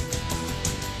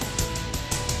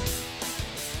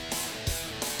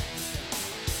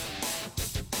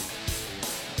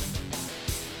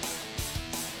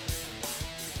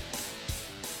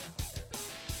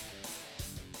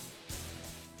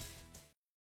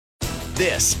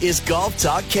 This is Golf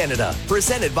Talk Canada,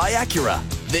 presented by Acura.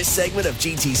 This segment of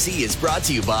GTC is brought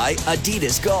to you by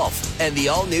Adidas Golf and the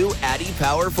all-new Addy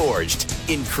Power Forged.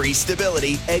 Increased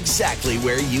stability exactly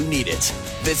where you need it.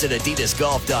 Visit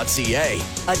adidasgolf.ca.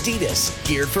 Adidas,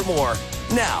 geared for more.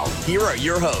 Now, here are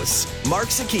your hosts, Mark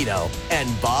Sakino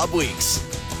and Bob Weeks.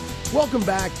 Welcome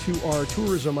back to our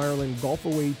Tourism Ireland Golf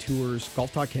Away Tours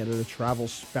Golf Talk Canada travel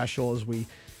special. As we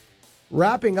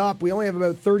wrapping up, we only have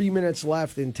about 30 minutes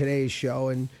left in today's show,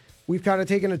 and we've kind of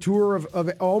taken a tour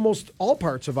of almost all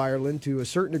parts of Ireland to a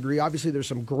certain degree. Obviously, there's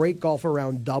some great golf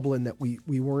around Dublin that we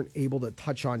weren't able to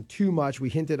touch on too much. We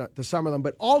hinted at to some of them,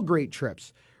 but all great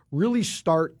trips really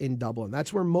start in Dublin.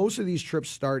 That's where most of these trips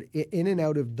start, in and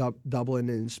out of Dublin,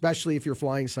 and especially if you're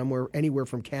flying somewhere, anywhere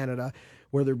from Canada,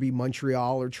 whether it be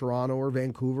Montreal or Toronto or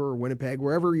Vancouver or Winnipeg,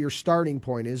 wherever your starting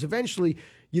point is, eventually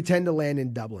you tend to land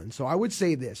in Dublin. So I would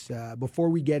say this, before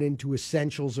we get into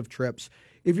essentials of trips,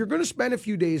 if you're going to spend a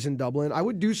few days in Dublin, I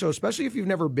would do so, especially if you've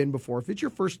never been before. If it's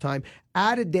your first time,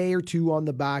 add a day or two on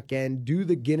the back end, do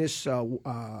the Guinness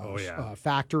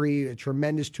factory, a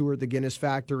tremendous tour at the Guinness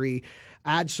factory,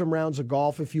 add some rounds of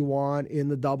golf if you want in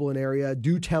the Dublin area,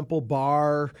 do Temple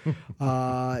Bar,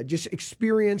 just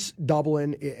experience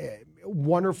Dublin.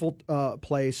 Wonderful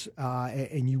place,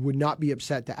 and you would not be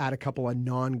upset to add a couple of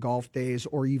non-golf days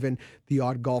or even the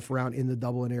odd golf round in the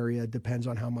Dublin area. It depends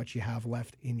on how much you have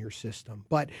left in your system.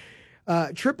 But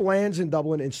trip lands in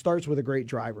Dublin and starts with a great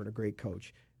driver and a great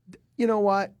coach. You know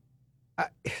what?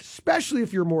 Especially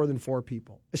if you're more than four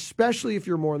people.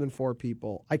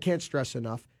 I can't stress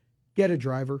enough. Get a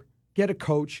driver, get a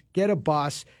coach, get a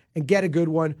bus, and get a good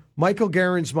one. Michael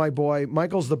Guerin's my boy.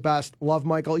 Michael's the best. Love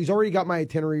Michael. He's already got my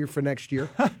itinerary for next year.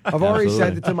 I've already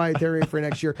sent it to my itinerary for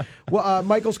next year. Well,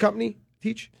 Michael's company,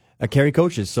 Teach? Carey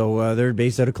Coaches. So they're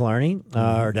based out of Killarney,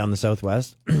 or down the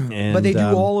southwest. And, but they do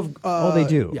all of. they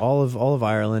do yeah. all of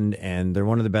Ireland, and they're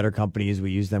one of the better companies.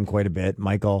 We use them quite a bit.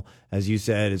 Michael, as you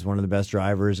said, is one of the best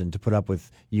drivers, and to put up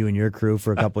with you and your crew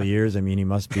for a couple of years, I mean, he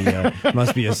must be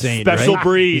a saint, special right?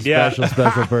 breed,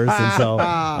 special person. So,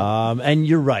 and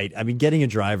you're right. I mean, getting a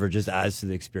driver just adds to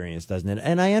the experience, doesn't it?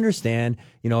 And I understand,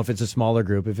 if it's a smaller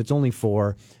group, if it's only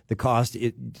 4, the cost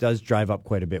it does drive up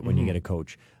quite a bit when you get a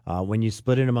coach. When you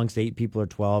split it amongst 8 people or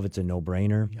 12, it's a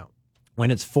no-brainer. Yeah. When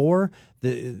it's 4,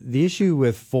 the issue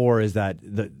with 4 is that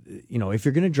if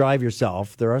you're going to drive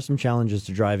yourself, there are some challenges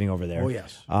to driving over there. Oh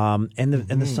yes. And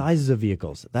the sizes of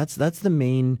vehicles. That's the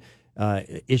main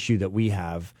issue that we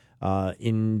have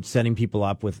in setting people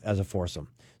up with as a foursome.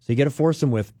 So you get a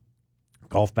foursome with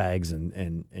golf bags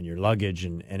and your luggage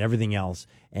and everything else.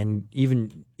 And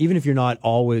even if you don't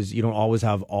always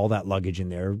have all that luggage in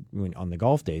there on the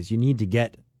golf days, you need to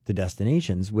get to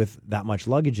destinations with that much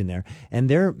luggage in there. And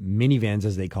their minivans,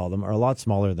 as they call them, are a lot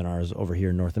smaller than ours over here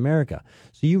in North America.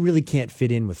 So you really can't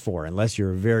fit in with 4 unless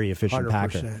you're a very efficient 100%.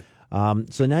 packer.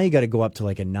 So now you got to go up to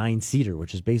like a 9-seater,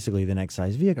 which is basically the next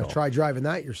size vehicle. Try driving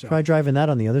that yourself. Try driving that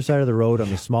on the other side of the road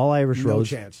on the small Irish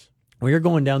roads. No chance. When you're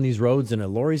going down these roads and a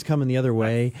lorry's coming the other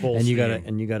way, and you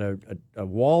steam. got a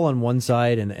wall on one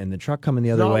side and the truck coming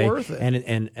the other not way, worth it.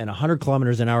 and 100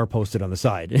 kilometers an hour posted on the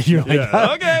side. And you're like,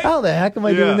 okay. How the heck am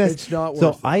I doing this? It's not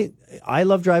worth it. I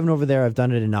love driving over there. I've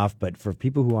done it enough, but for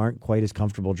people who aren't quite as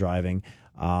comfortable driving,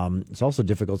 it's also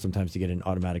difficult sometimes to get an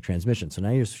automatic transmission. So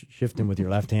now you're shifting with your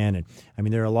left hand, and I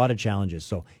mean there are a lot of challenges.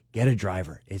 So get a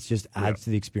driver. It just adds to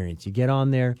the experience. You get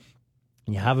on there.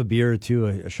 You have a beer or two,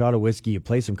 a shot of whiskey. You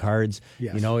play some cards.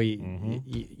 Yes.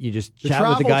 You just The chat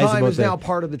with the guys travel time about is now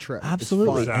part of the trip.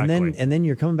 Absolutely, Exactly. and then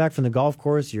you're coming back from the golf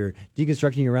course. You're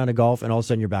deconstructing your round of golf, and all of a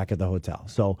sudden you're back at the hotel.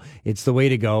 So it's the way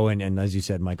to go. And as you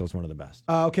said, Michael's one of the best.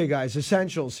 Okay, guys,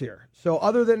 essentials here. So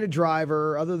other than a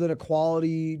driver, other than a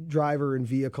quality driver and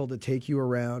vehicle to take you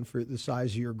around for the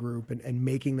size of your group and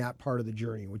making that part of the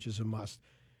journey, which is a must,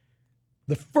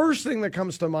 the first thing that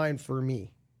comes to mind for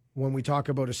me when we talk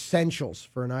about essentials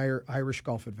for an Irish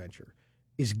golf adventure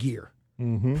is gear.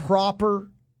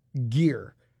 Proper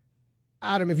gear.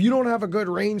 Adam, if you don't have a good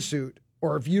rain suit,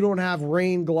 or if you don't have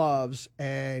rain gloves,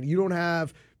 and you don't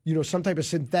have some type of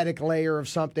synthetic layer of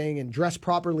something and dress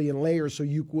properly in layers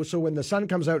so when the sun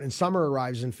comes out and summer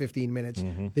arrives in 15 minutes,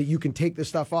 that you can take the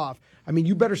stuff off. I mean,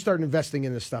 you better start investing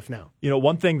in this stuff now.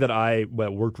 One thing that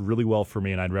worked really well for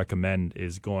me and I'd recommend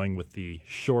is going with the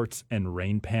shorts and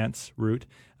rain pants route.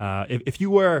 If you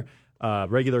wear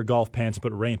regular golf pants and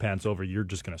put rain pants over, you're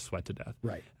just going to sweat to death.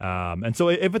 Right. And so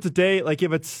if it's a day, like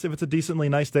if it's a decently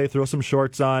nice day, throw some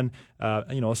shorts on,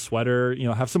 a sweater,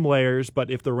 have some layers. But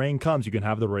if the rain comes, you can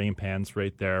have the rain pants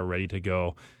right there ready to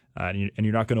go. And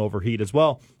you're not going to overheat as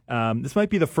well. This might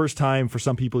be the first time for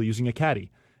some people using a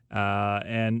caddy.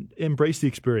 And embrace the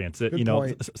experience.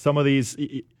 Some of these,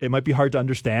 it might be hard to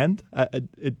understand,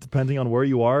 depending on where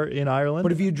you are in Ireland.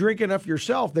 But if you drink enough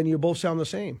yourself, then you both sound the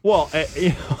same. Well,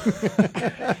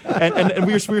 and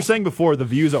we were saying before, the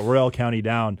views at Royal County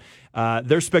Down,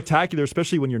 they're spectacular,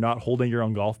 especially when you're not holding your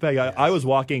own golf bag. I was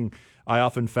walking, I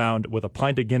often found, with a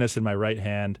pint of Guinness in my right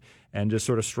hand and just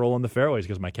sort of strolling the fairways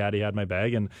because my caddy had my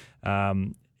bag. And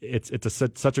it's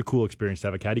such a cool experience to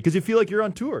have a caddy because you feel like you're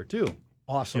on tour, too.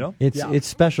 Awesome. It's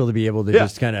special to be able to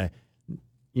just kind of,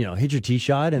 hit your tee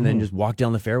shot and then just walk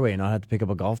down the fairway and not have to pick up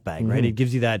a golf bag, right? It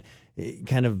gives you that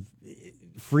kind of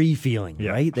free feeling,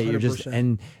 right? That 100%. You're just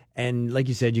and like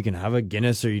you said, you can have a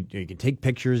Guinness or you can take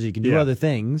pictures, or you can do other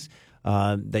things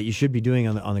that you should be doing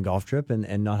on the golf trip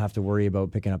and not have to worry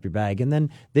about picking up your bag. And then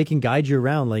they can guide you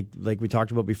around like we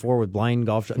talked about before with blind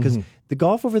golf, because the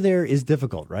golf over there is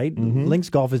difficult, right? Links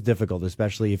golf is difficult,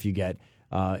 especially if you get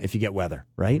weather,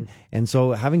 right? And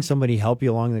so having somebody help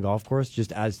you along the golf course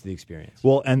just adds to the experience.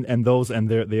 Well, and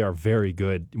they are very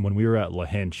good. When we were at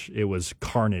Lahinch, it was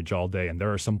carnage all day, and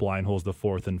there are some blind holes, the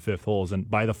 4th and 5th holes, and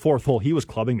by the 4th hole, he was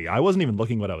clubbing me. I wasn't even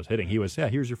looking what I was hitting. He was,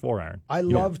 here's your 4-iron. I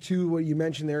love, too, what you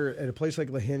mentioned there at a place like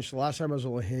Lahinch. The last time I was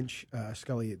at Lahinch,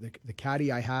 Scully, the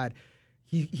caddy I had,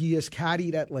 he has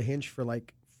caddied at Lahinch for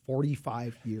like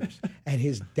 45 years, and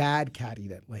his dad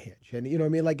caddied at Lahinch. And,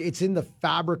 it's in the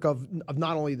fabric of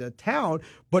not only the town,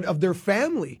 but of their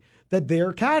family that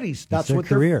they're caddies. That's their what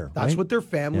career, that's right? what their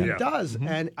family does.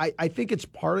 And I think it's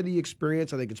part of the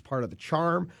experience. I think it's part of the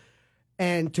charm.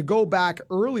 And to go back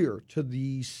earlier to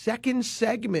the second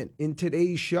segment in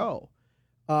today's show,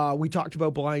 we talked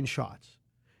about blind shots.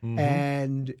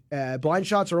 And blind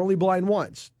shots are only blind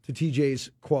once, to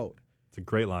TJ's quote. It's a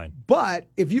great line. But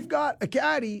if you've got a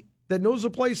caddy that knows the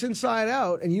place inside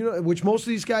out, and which most of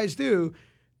these guys do,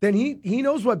 then he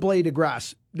knows what blade of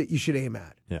grass that you should aim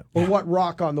at, or what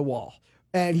rock on the wall.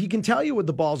 And he can tell you what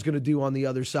the ball's going to do on the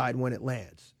other side when it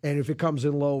lands, and if it comes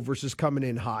in low versus coming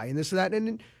in high, and this and that.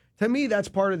 And to me, that's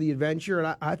part of the adventure.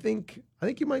 And I think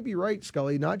you might be right,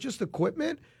 Scully. Not just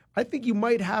equipment. I think you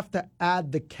might have to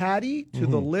add the caddy to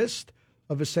the list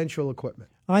of essential equipment.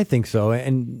 I think so,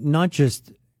 and not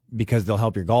just because they'll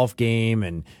help your golf game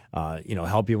and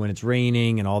help you when it's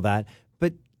raining and all that,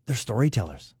 but they're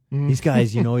storytellers. These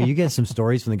guys, you get some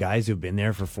stories from the guys who've been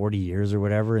there for 40 years or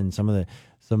whatever, and some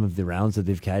of the rounds that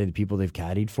they've caddied, the people they've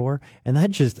caddied for, and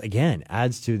that just again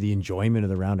adds to the enjoyment of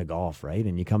the round of golf, right?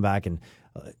 And you come back and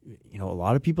a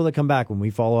lot of people that come back when we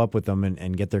follow up with them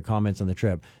and get their comments on the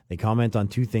trip, they comment on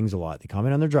two things a lot. They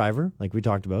comment on their driver, like we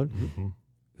talked about,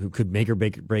 who could make or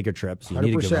break a trip. So you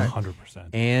need to give them 100%.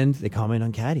 And they comment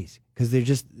on caddies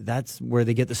because that's where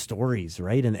they get the stories,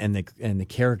 right? And the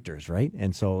characters, right?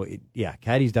 And so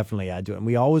caddies definitely add to it. And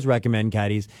we always recommend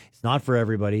caddies. It's not for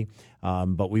everybody,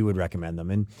 but we would recommend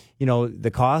them. And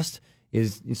the cost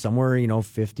is somewhere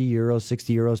 50 euros,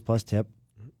 60 euros plus tip.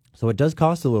 So it does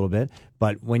cost a little bit,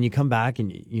 but when you come back and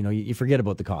you forget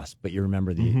about the cost, but you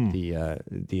remember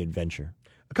the adventure.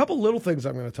 A couple little things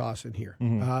I'm going to toss in here.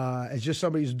 As just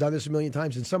somebody who's done this a million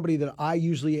times, and somebody that I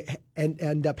usually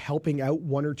end up helping out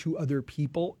one or two other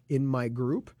people in my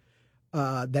group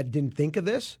that didn't think of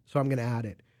this, so I'm going to add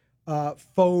it.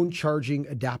 Phone charging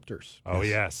adapters. Oh,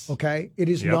 yes. Okay? It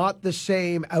is not the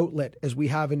same outlet as we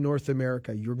have in North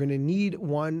America. You're going to need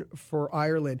one for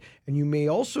Ireland, and you may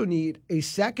also need a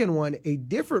second one, a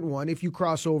different one, if you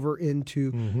cross over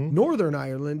into Northern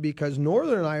Ireland, because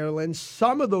Northern Ireland,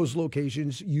 some of those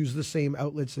locations use the same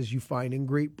outlets as you find in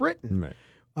Great Britain. Right.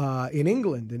 In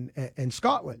England and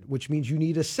Scotland, which means you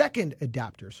need a second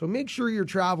adapter. So make sure you're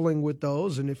traveling with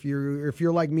those. And if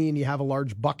you're like me and you have a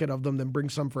large bucket of them, then bring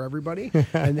some for everybody,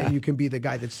 and then you can be the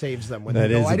guy that saves them. When I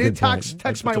didn't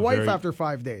text my wife after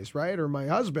 5 days, right, or my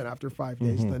husband after 5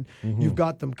 days. Then you've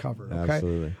got them covered. Okay.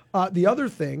 Absolutely. The other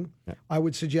thing I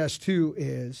would suggest too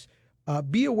is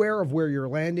be aware of where you're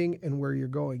landing and where you're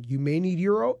going. You may need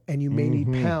euro and you may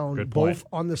need pound, both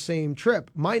on the same trip.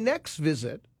 My next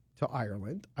visit to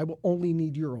Ireland, I will only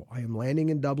need euro. I am landing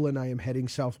in Dublin, I am heading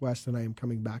southwest, and I am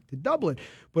coming back to Dublin.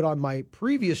 But on my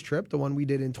previous trip, the one we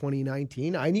did in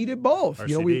 2019, I needed both.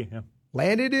 RCD, we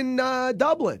landed in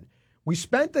Dublin. We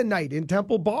spent the night in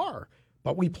Temple Bar,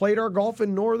 but we played our golf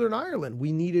in Northern Ireland.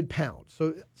 We needed pounds.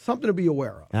 So something to be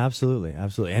aware of. Absolutely.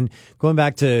 And going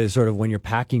back to sort of when you're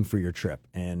packing for your trip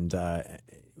and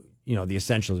the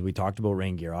essentials, we talked about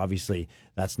rain gear. Obviously,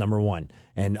 that's number one.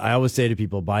 And I always say to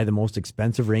people, buy the most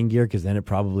expensive rain gear because then it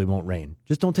probably won't rain.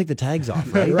 Just don't take the tags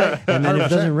off, right? Right. And then if it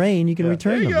doesn't rain, you can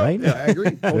return them, right? Yeah, I agree.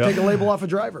 Don't take a label off a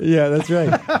driver. Yeah, that's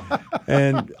right.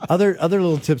 And other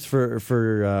little tips for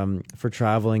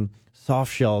traveling: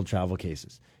 soft shell travel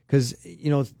cases. Because,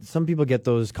 some people get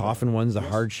those coffin ones, the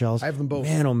hard shells. I have them both.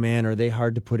 Man, oh man, are they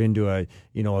hard to put into a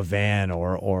van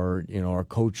or a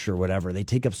coach or whatever. They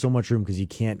take up so much room because you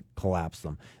can't collapse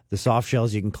them. The soft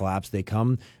shells you can collapse. They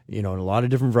come, in a lot of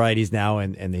different varieties now,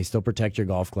 and they still protect your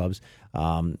golf clubs.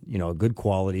 Good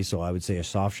quality. So I would say a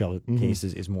soft shell case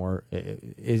is more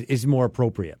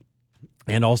appropriate.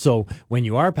 And also, when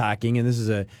you are packing, and this is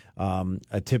a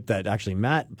tip that actually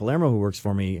Matt Palermo, who works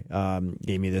for me,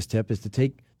 gave me this tip, is to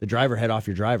take the driver head off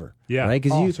your driver. Yeah. Right?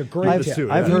 Because it's a great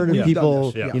tip. I've heard of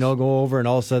people, Yes. go over and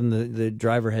all of a sudden the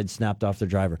driver head snapped off the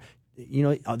driver.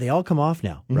 They all come off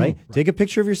now, right? Take a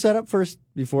picture of your setup first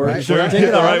before you take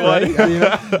it off,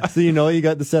 right? So you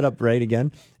got the setup right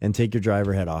again, and take your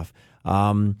driver head off.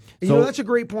 That's a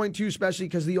great point too, especially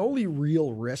because the only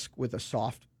real risk with a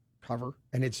soft cover,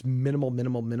 and it's minimal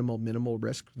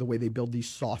risk, the way they build these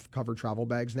soft cover travel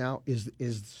bags now, is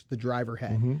the driver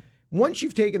head. Once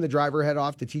you've taken the driver head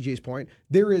off, to TJ's point,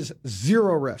 there is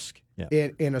zero risk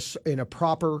in a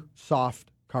proper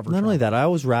soft cover. Not only that, I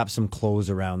always wrap some clothes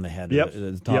around the head,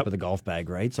 the top of the golf bag,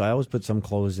 right? So I always put some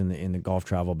clothes in the golf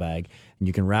travel bag, and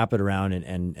you can wrap it around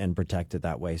and protect it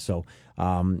that way. So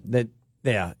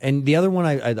And the other one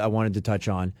I wanted to touch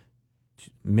on,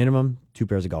 minimum 2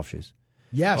 pairs of golf shoes.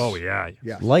 Yes. Oh, yeah.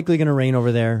 Likely going to rain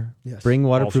over there. Yes. Bring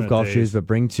waterproof Alternate golf days. shoes, but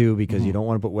bring 2 because you don't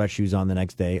want to put wet shoes on the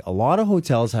next day. A lot of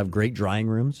hotels have great drying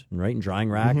rooms, right? And drying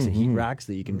racks and heat racks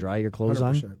that you can dry your clothes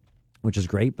 100%. on, which is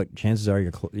great, but chances are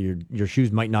your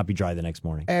shoes might not be dry the next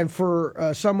morning. And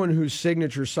for someone whose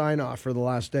signature sign-off for the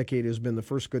last decade has been the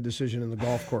first good decision in the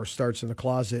golf course starts in the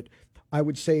closet, I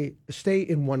would say stay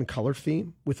in one color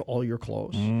theme with all your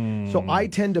clothes. So I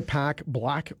tend to pack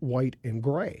black, white, and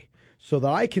gray. so that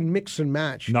I can mix and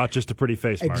match. Not just a pretty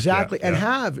face, Mark. Exactly, Yeah, and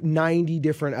yeah. have 90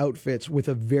 different outfits with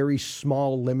a very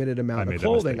small, limited amount of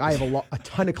clothing. I have a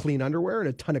ton of clean underwear and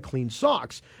a ton of clean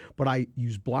socks, but I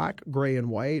use black, gray, and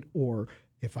white. Or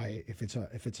if it's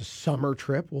a summer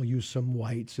trip, we'll use some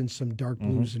whites and some dark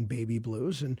blues and baby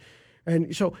blues, and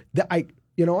so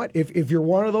you know what? If you're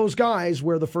one of those guys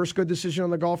where the first good decision on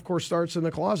the golf course starts in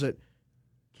the closet,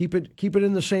 keep it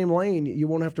in the same lane. You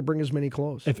won't have to bring as many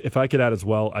clothes. If I could add as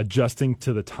well, adjusting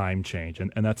to the time change,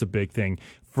 and that's a big thing.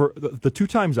 For the 2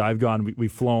 times I've gone,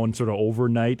 we've flown sort of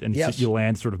overnight, and you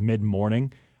land sort of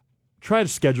mid-morning. Try to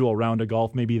schedule a round of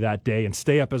golf maybe that day and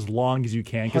stay up as long as you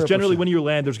can. Because generally when you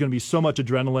land, there's going to be so much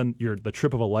adrenaline. The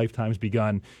trip of a lifetime's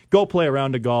begun. Go play a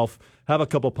round of golf, have a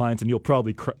couple pints, and you'll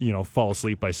probably fall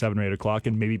asleep by 7 or 8 o'clock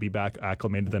and maybe be back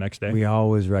acclimated the next day. We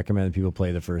always recommend people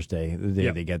play the first day, the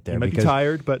day they get there. You might be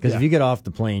tired, but if you get off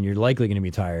the plane, you're likely going to be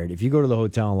tired. If you go to the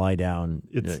hotel and lie down,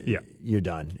 you're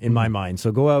done, in my mind.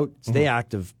 So go out, stay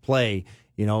active, play.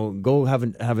 Go have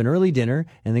an early dinner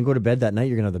and then go to bed that night.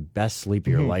 You're going to have the best sleep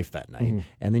of your life that night.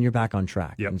 And then you're back on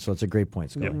track. Yep. And so it's a great point,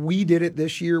 Scott. We did it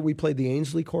this year. We played the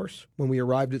Ainsley course when we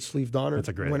arrived at Slieve Donner. That's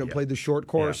a great Went idea. and played the short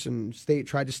course and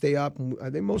tried to stay up. And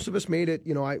I think most of us made it.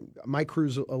 My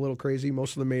crew's a little crazy.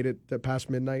 Most of them made it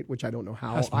past midnight, which I don't know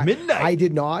how. Past midnight? I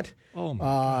did not. Oh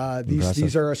my!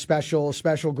 These are a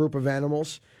special group of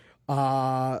animals.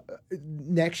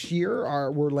 Next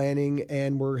year, we're landing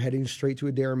and we're heading straight to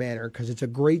Adair Manor because it's a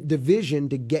great division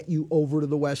to get you over to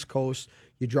the West Coast.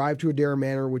 You drive to Adair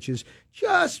Manor, which is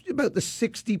just about the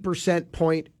 60%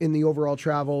 point in the overall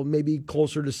travel, maybe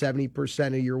closer to 70%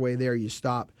 of your way there. You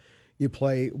stop. You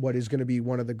play what is going to be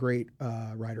one of the great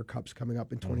Ryder Cups coming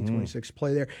up in 2026.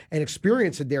 Play there and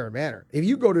experience Adair Manor. If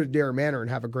you go to Adair Manor and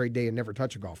have a great day and never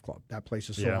touch a golf club, that place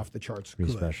is so off the charts good.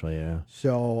 Especially, yeah.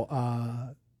 So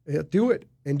do it.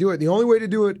 The only way to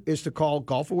do it is to call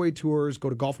Golf Away Tours. Go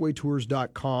to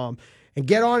golfawaytours.com and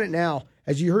get on it now.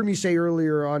 As you heard me say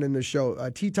earlier on in the show,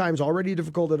 tee time's already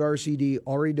difficult at RCD,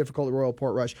 already difficult at Royal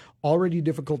Portrush, already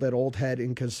difficult at Old Head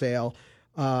in Kinsale.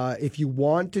 If you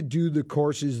want to do the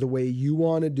courses the way you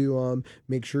want to do them,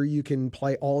 make sure you can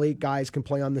play. All 8 guys can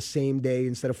play on the same day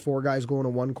instead of 4 guys going to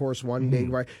one course one day.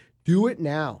 Right? Do it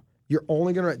now. You're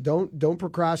only gonna don't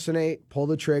procrastinate. Pull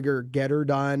the trigger. Get her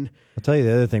done. I'll tell you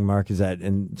the other thing, Mark, is that,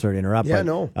 and sorry to interrupt. Yeah,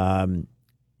 but,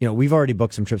 no. We've already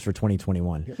booked some trips for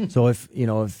 2021. Yeah. So if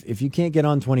you can't get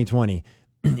on 2020,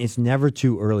 it's never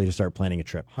too early to start planning a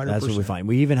trip. 100%. That's what we find.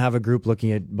 We even have a group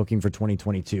looking at booking for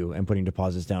 2022 and putting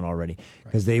deposits down already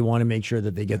because they want to make sure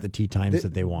that they get the tee times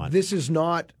that they want. This is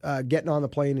not getting on the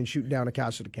plane and shooting down a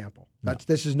Casa de Campo.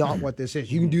 This is not what this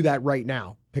is. You can do that right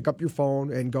now. Pick up your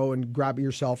phone and go and grab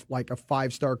yourself like a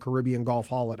 5-star Caribbean golf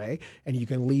holiday, and you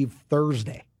can leave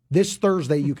Thursday. This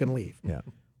Thursday you can leave. Yeah.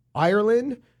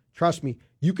 Ireland, trust me,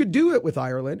 you could do it with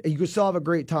Ireland and you could still have a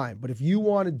great time. But if you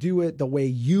want to do it the way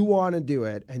you want to do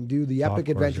it and do the epic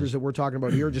adventures that we're talking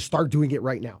about here, just start doing it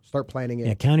right now. Start planning it.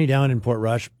 Yeah, County Down in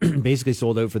Portrush basically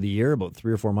sold out for the year about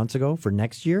 3 or 4 months ago for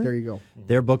next year. There you go.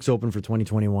 Their books open for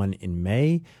 2021 in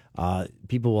May.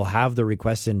 People will have the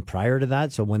requests in prior to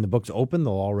that, so when the books open,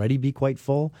 they'll already be quite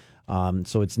full.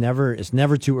 So it's never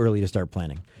too early to start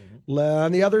planning.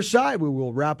 On the other side, we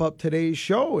will wrap up today's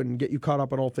show and get you caught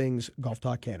up on all things Golf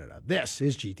Talk Canada. This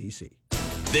is GTC.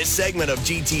 This segment of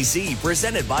GTC,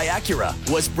 presented by Acura,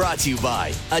 was brought to you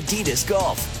by Adidas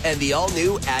Golf and the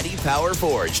all-new Addy Power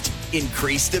Forged.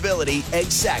 Increased stability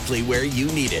exactly where you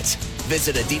need it.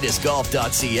 Visit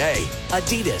adidasgolf.ca.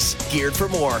 Adidas, geared for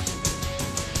more.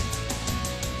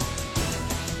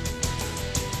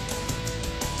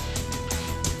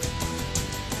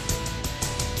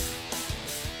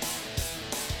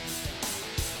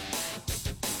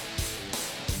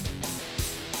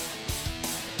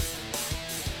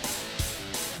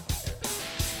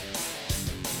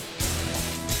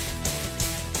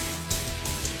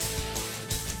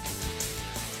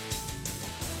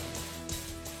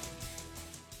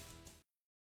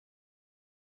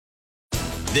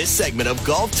 This segment of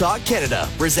Golf Talk Canada,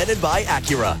 presented by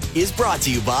Acura, is brought to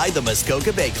you by the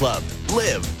Muskoka Bay Club.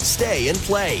 Live, stay, and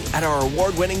play at our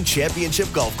award-winning championship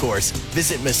golf course.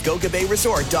 Visit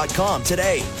MuskokaBayResort.com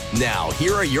today. Now,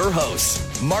 here are your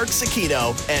hosts, Mark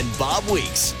Sakino and Bob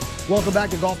Weeks. Welcome back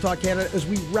to Golf Talk Canada as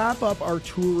we wrap up our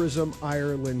Tourism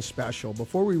Ireland special.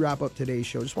 Before we wrap up today's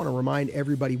show, I just want to remind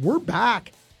everybody, we're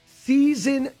back.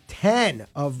 Season 10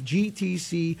 of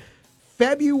GTC,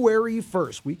 February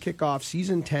 1st. We kick off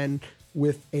Season 10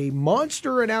 with a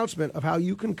monster announcement of how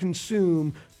you can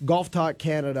consume Golf Talk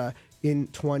Canada in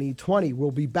 2020.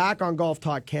 We'll be back on Golf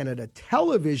Talk Canada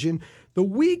television the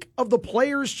week of the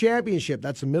Players' Championship.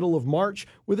 That's the middle of March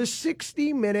with a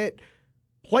 60-minute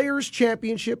Players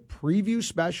Championship Preview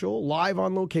Special, live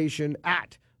on location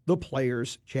at the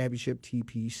Players Championship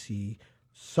TPC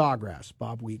Sawgrass.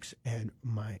 Bob Weeks and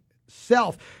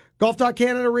myself. Golf Talk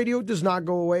Canada Radio does not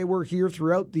go away. We're here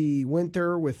throughout the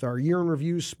winter with our year in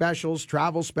review specials,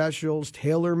 travel specials,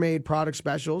 tailor-made product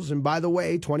specials. And by the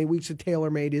way, 20 Weeks of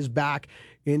TaylorMade is back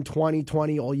in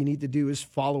 2020. All you need to do is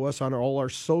follow us on all our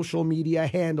social media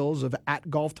handles of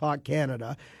 @Golf Talk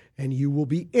Canada, and you will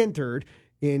be entered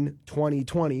in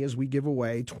 2020 as we give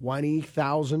away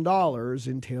 $20,000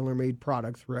 in TaylorMade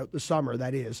product throughout the summer.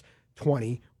 That is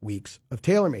 20 weeks of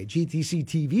TaylorMade. GTC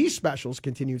TV specials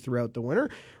continue throughout the winter.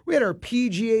 We had our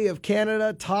PGA of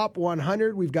Canada Top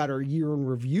 100. We've got our year in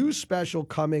review special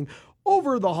coming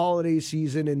over the holiday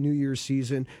season and New Year's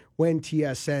season when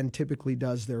TSN typically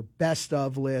does their best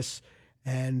of lists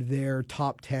and their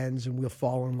top 10s, and we'll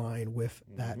fall in line with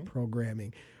that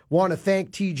programming. Want to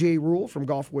thank TJ Rule from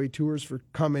Golfway Tours for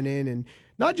coming in, and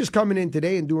not just coming in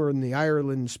today and doing the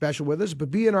Ireland special with us, but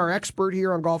being our expert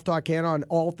here on Golf Talk Canada on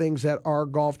all things that are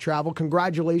golf travel.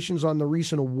 Congratulations on the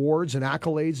recent awards and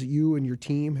accolades that you and your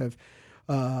team have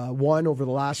won over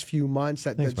the last few months.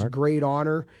 That's a great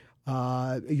honor.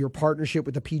 Your partnership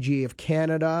with the PGA of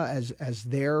Canada as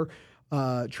their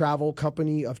travel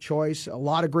company of choice. A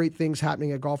lot of great things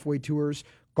happening at Golfway Tours.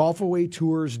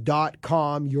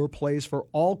 GolfawayTours.com, your place for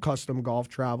all custom golf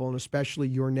travel, and especially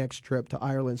your next trip to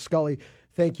Ireland. Scully,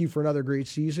 thank you for another great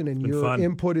season and your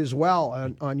input as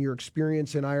well on your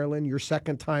experience in Ireland, your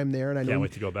second time there. And I can't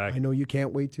wait to go back. I know you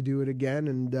can't wait to do it again,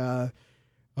 and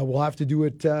we'll have to do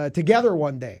it together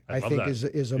one day, I think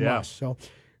is a must. So,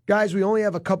 guys, we only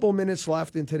have a couple minutes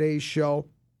left in today's show.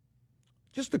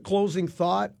 Just a closing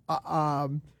thought.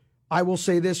 I will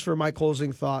say this for my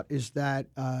closing thought is that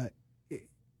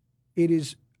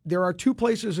there are two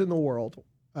places in the world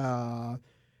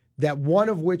that one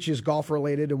of which is golf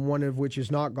related and one of which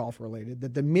is not golf related,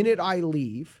 that the minute I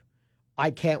leave,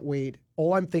 I can't wait.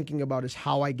 All I'm thinking about is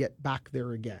how I get back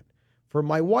there again. For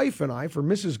my wife and I, for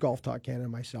Mrs. Golf Talk Canada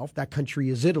and myself, that country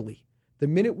is Italy. The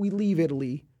minute we leave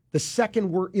Italy, the second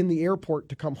we're in the airport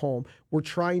to come home, we're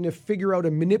trying to figure out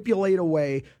and manipulate a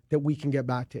way that we can get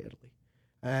back to Italy.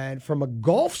 And from a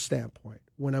golf standpoint,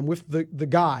 when I'm with the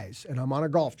guys and I'm on a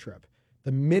golf trip,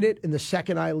 the minute and the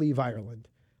second I leave Ireland,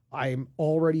 I'm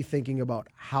already thinking about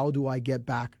how do I get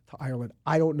back to Ireland.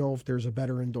 I don't know if there's a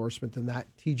better endorsement than that.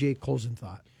 TJ, closing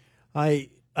thought. I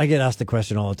get asked the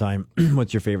question all the time,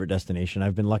 what's your favorite destination?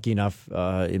 I've been lucky enough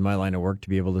in my line of work to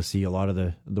be able to see a lot of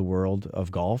the world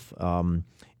of golf.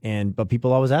 But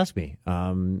people always ask me,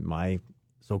 my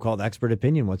so-called expert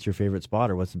opinion, what's your favorite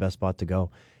spot or what's the best spot to go?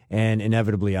 And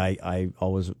inevitably, I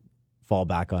always fall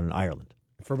back on Ireland.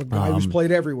 From a guy who's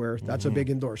played everywhere, that's a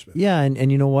big endorsement. Yeah,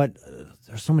 and you know what?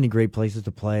 There's so many great places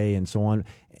to play and so on.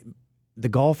 The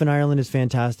golf in Ireland is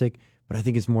fantastic, but I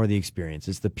think it's more the experience.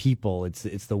 It's the people.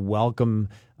 It's the welcome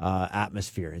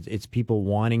atmosphere. It's people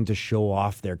wanting to show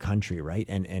off their country, right,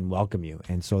 and welcome you.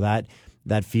 And so that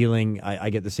feeling, I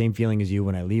get the same feeling as you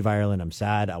when I leave Ireland. I'm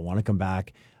sad. I want to come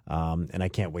back. And I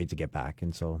can't wait to get back.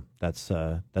 And so that's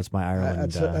my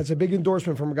Ireland. That's a big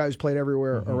endorsement from a guy who's played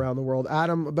everywhere around the world.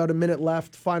 Adam, about a minute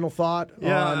left. Final thought on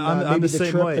I'm maybe the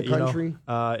trip, way, the country.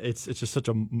 It's just such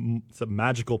it's a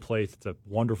magical place. It's a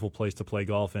wonderful place to play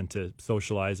golf and to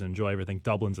socialize and enjoy everything.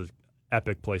 Dublin's an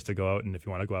epic place to go out, and if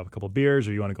you want to go have a couple of beers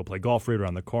or you want to go play golf right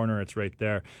around the corner, it's right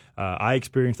there. I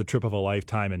experienced the trip of a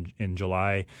lifetime in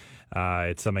July.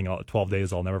 It's something 12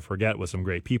 days I'll never forget with some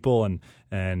great people,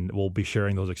 and we'll be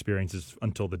sharing those experiences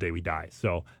until the day we die.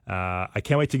 So I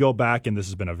can't wait to go back, and this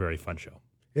has been a very fun show.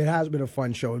 It has been a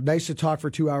fun show. Nice to talk for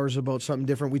 2 hours about something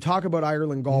different. We talk about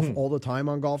Ireland golf all the time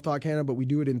on Golf Talk Canada, but we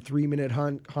do it in 3-minute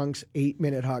hunks,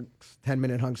 8-minute hunks,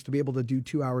 10-minute hunks. To be able to do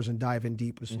 2 hours and dive in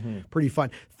deep was pretty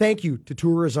fun. Thank you to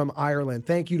Tourism Ireland.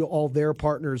 Thank you to all their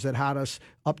partners that had us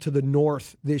up to the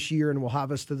north this year and will have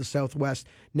us to the southwest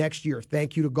next year.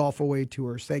 Thank you to Golfaway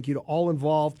Tours. Thank you to all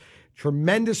involved.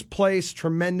 Tremendous place,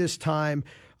 tremendous time.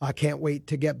 I can't wait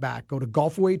to get back. Go to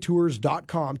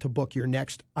golfawaytours.com to book your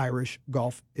next Irish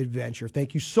golf adventure.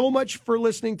 Thank you so much for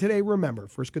listening today. Remember,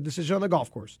 first good decision on the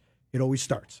golf course, it always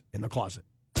starts in the closet.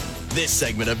 This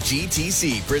segment of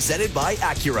GTC, presented by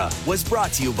Acura, was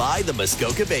brought to you by the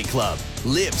Muskoka Bay Club.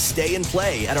 Live, stay, and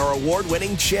play at our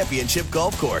award-winning championship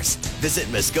golf course. Visit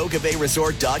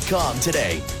MuskokaBayResort.com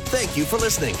today. Thank you for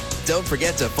listening. Don't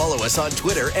forget to follow us on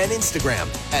Twitter and Instagram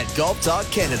at Golf Talk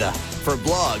Canada. For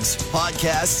blogs,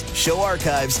 podcasts, show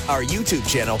archives, our YouTube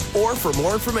channel, or for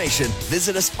more information,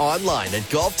 visit us online at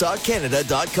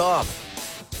golftalkcanada.com.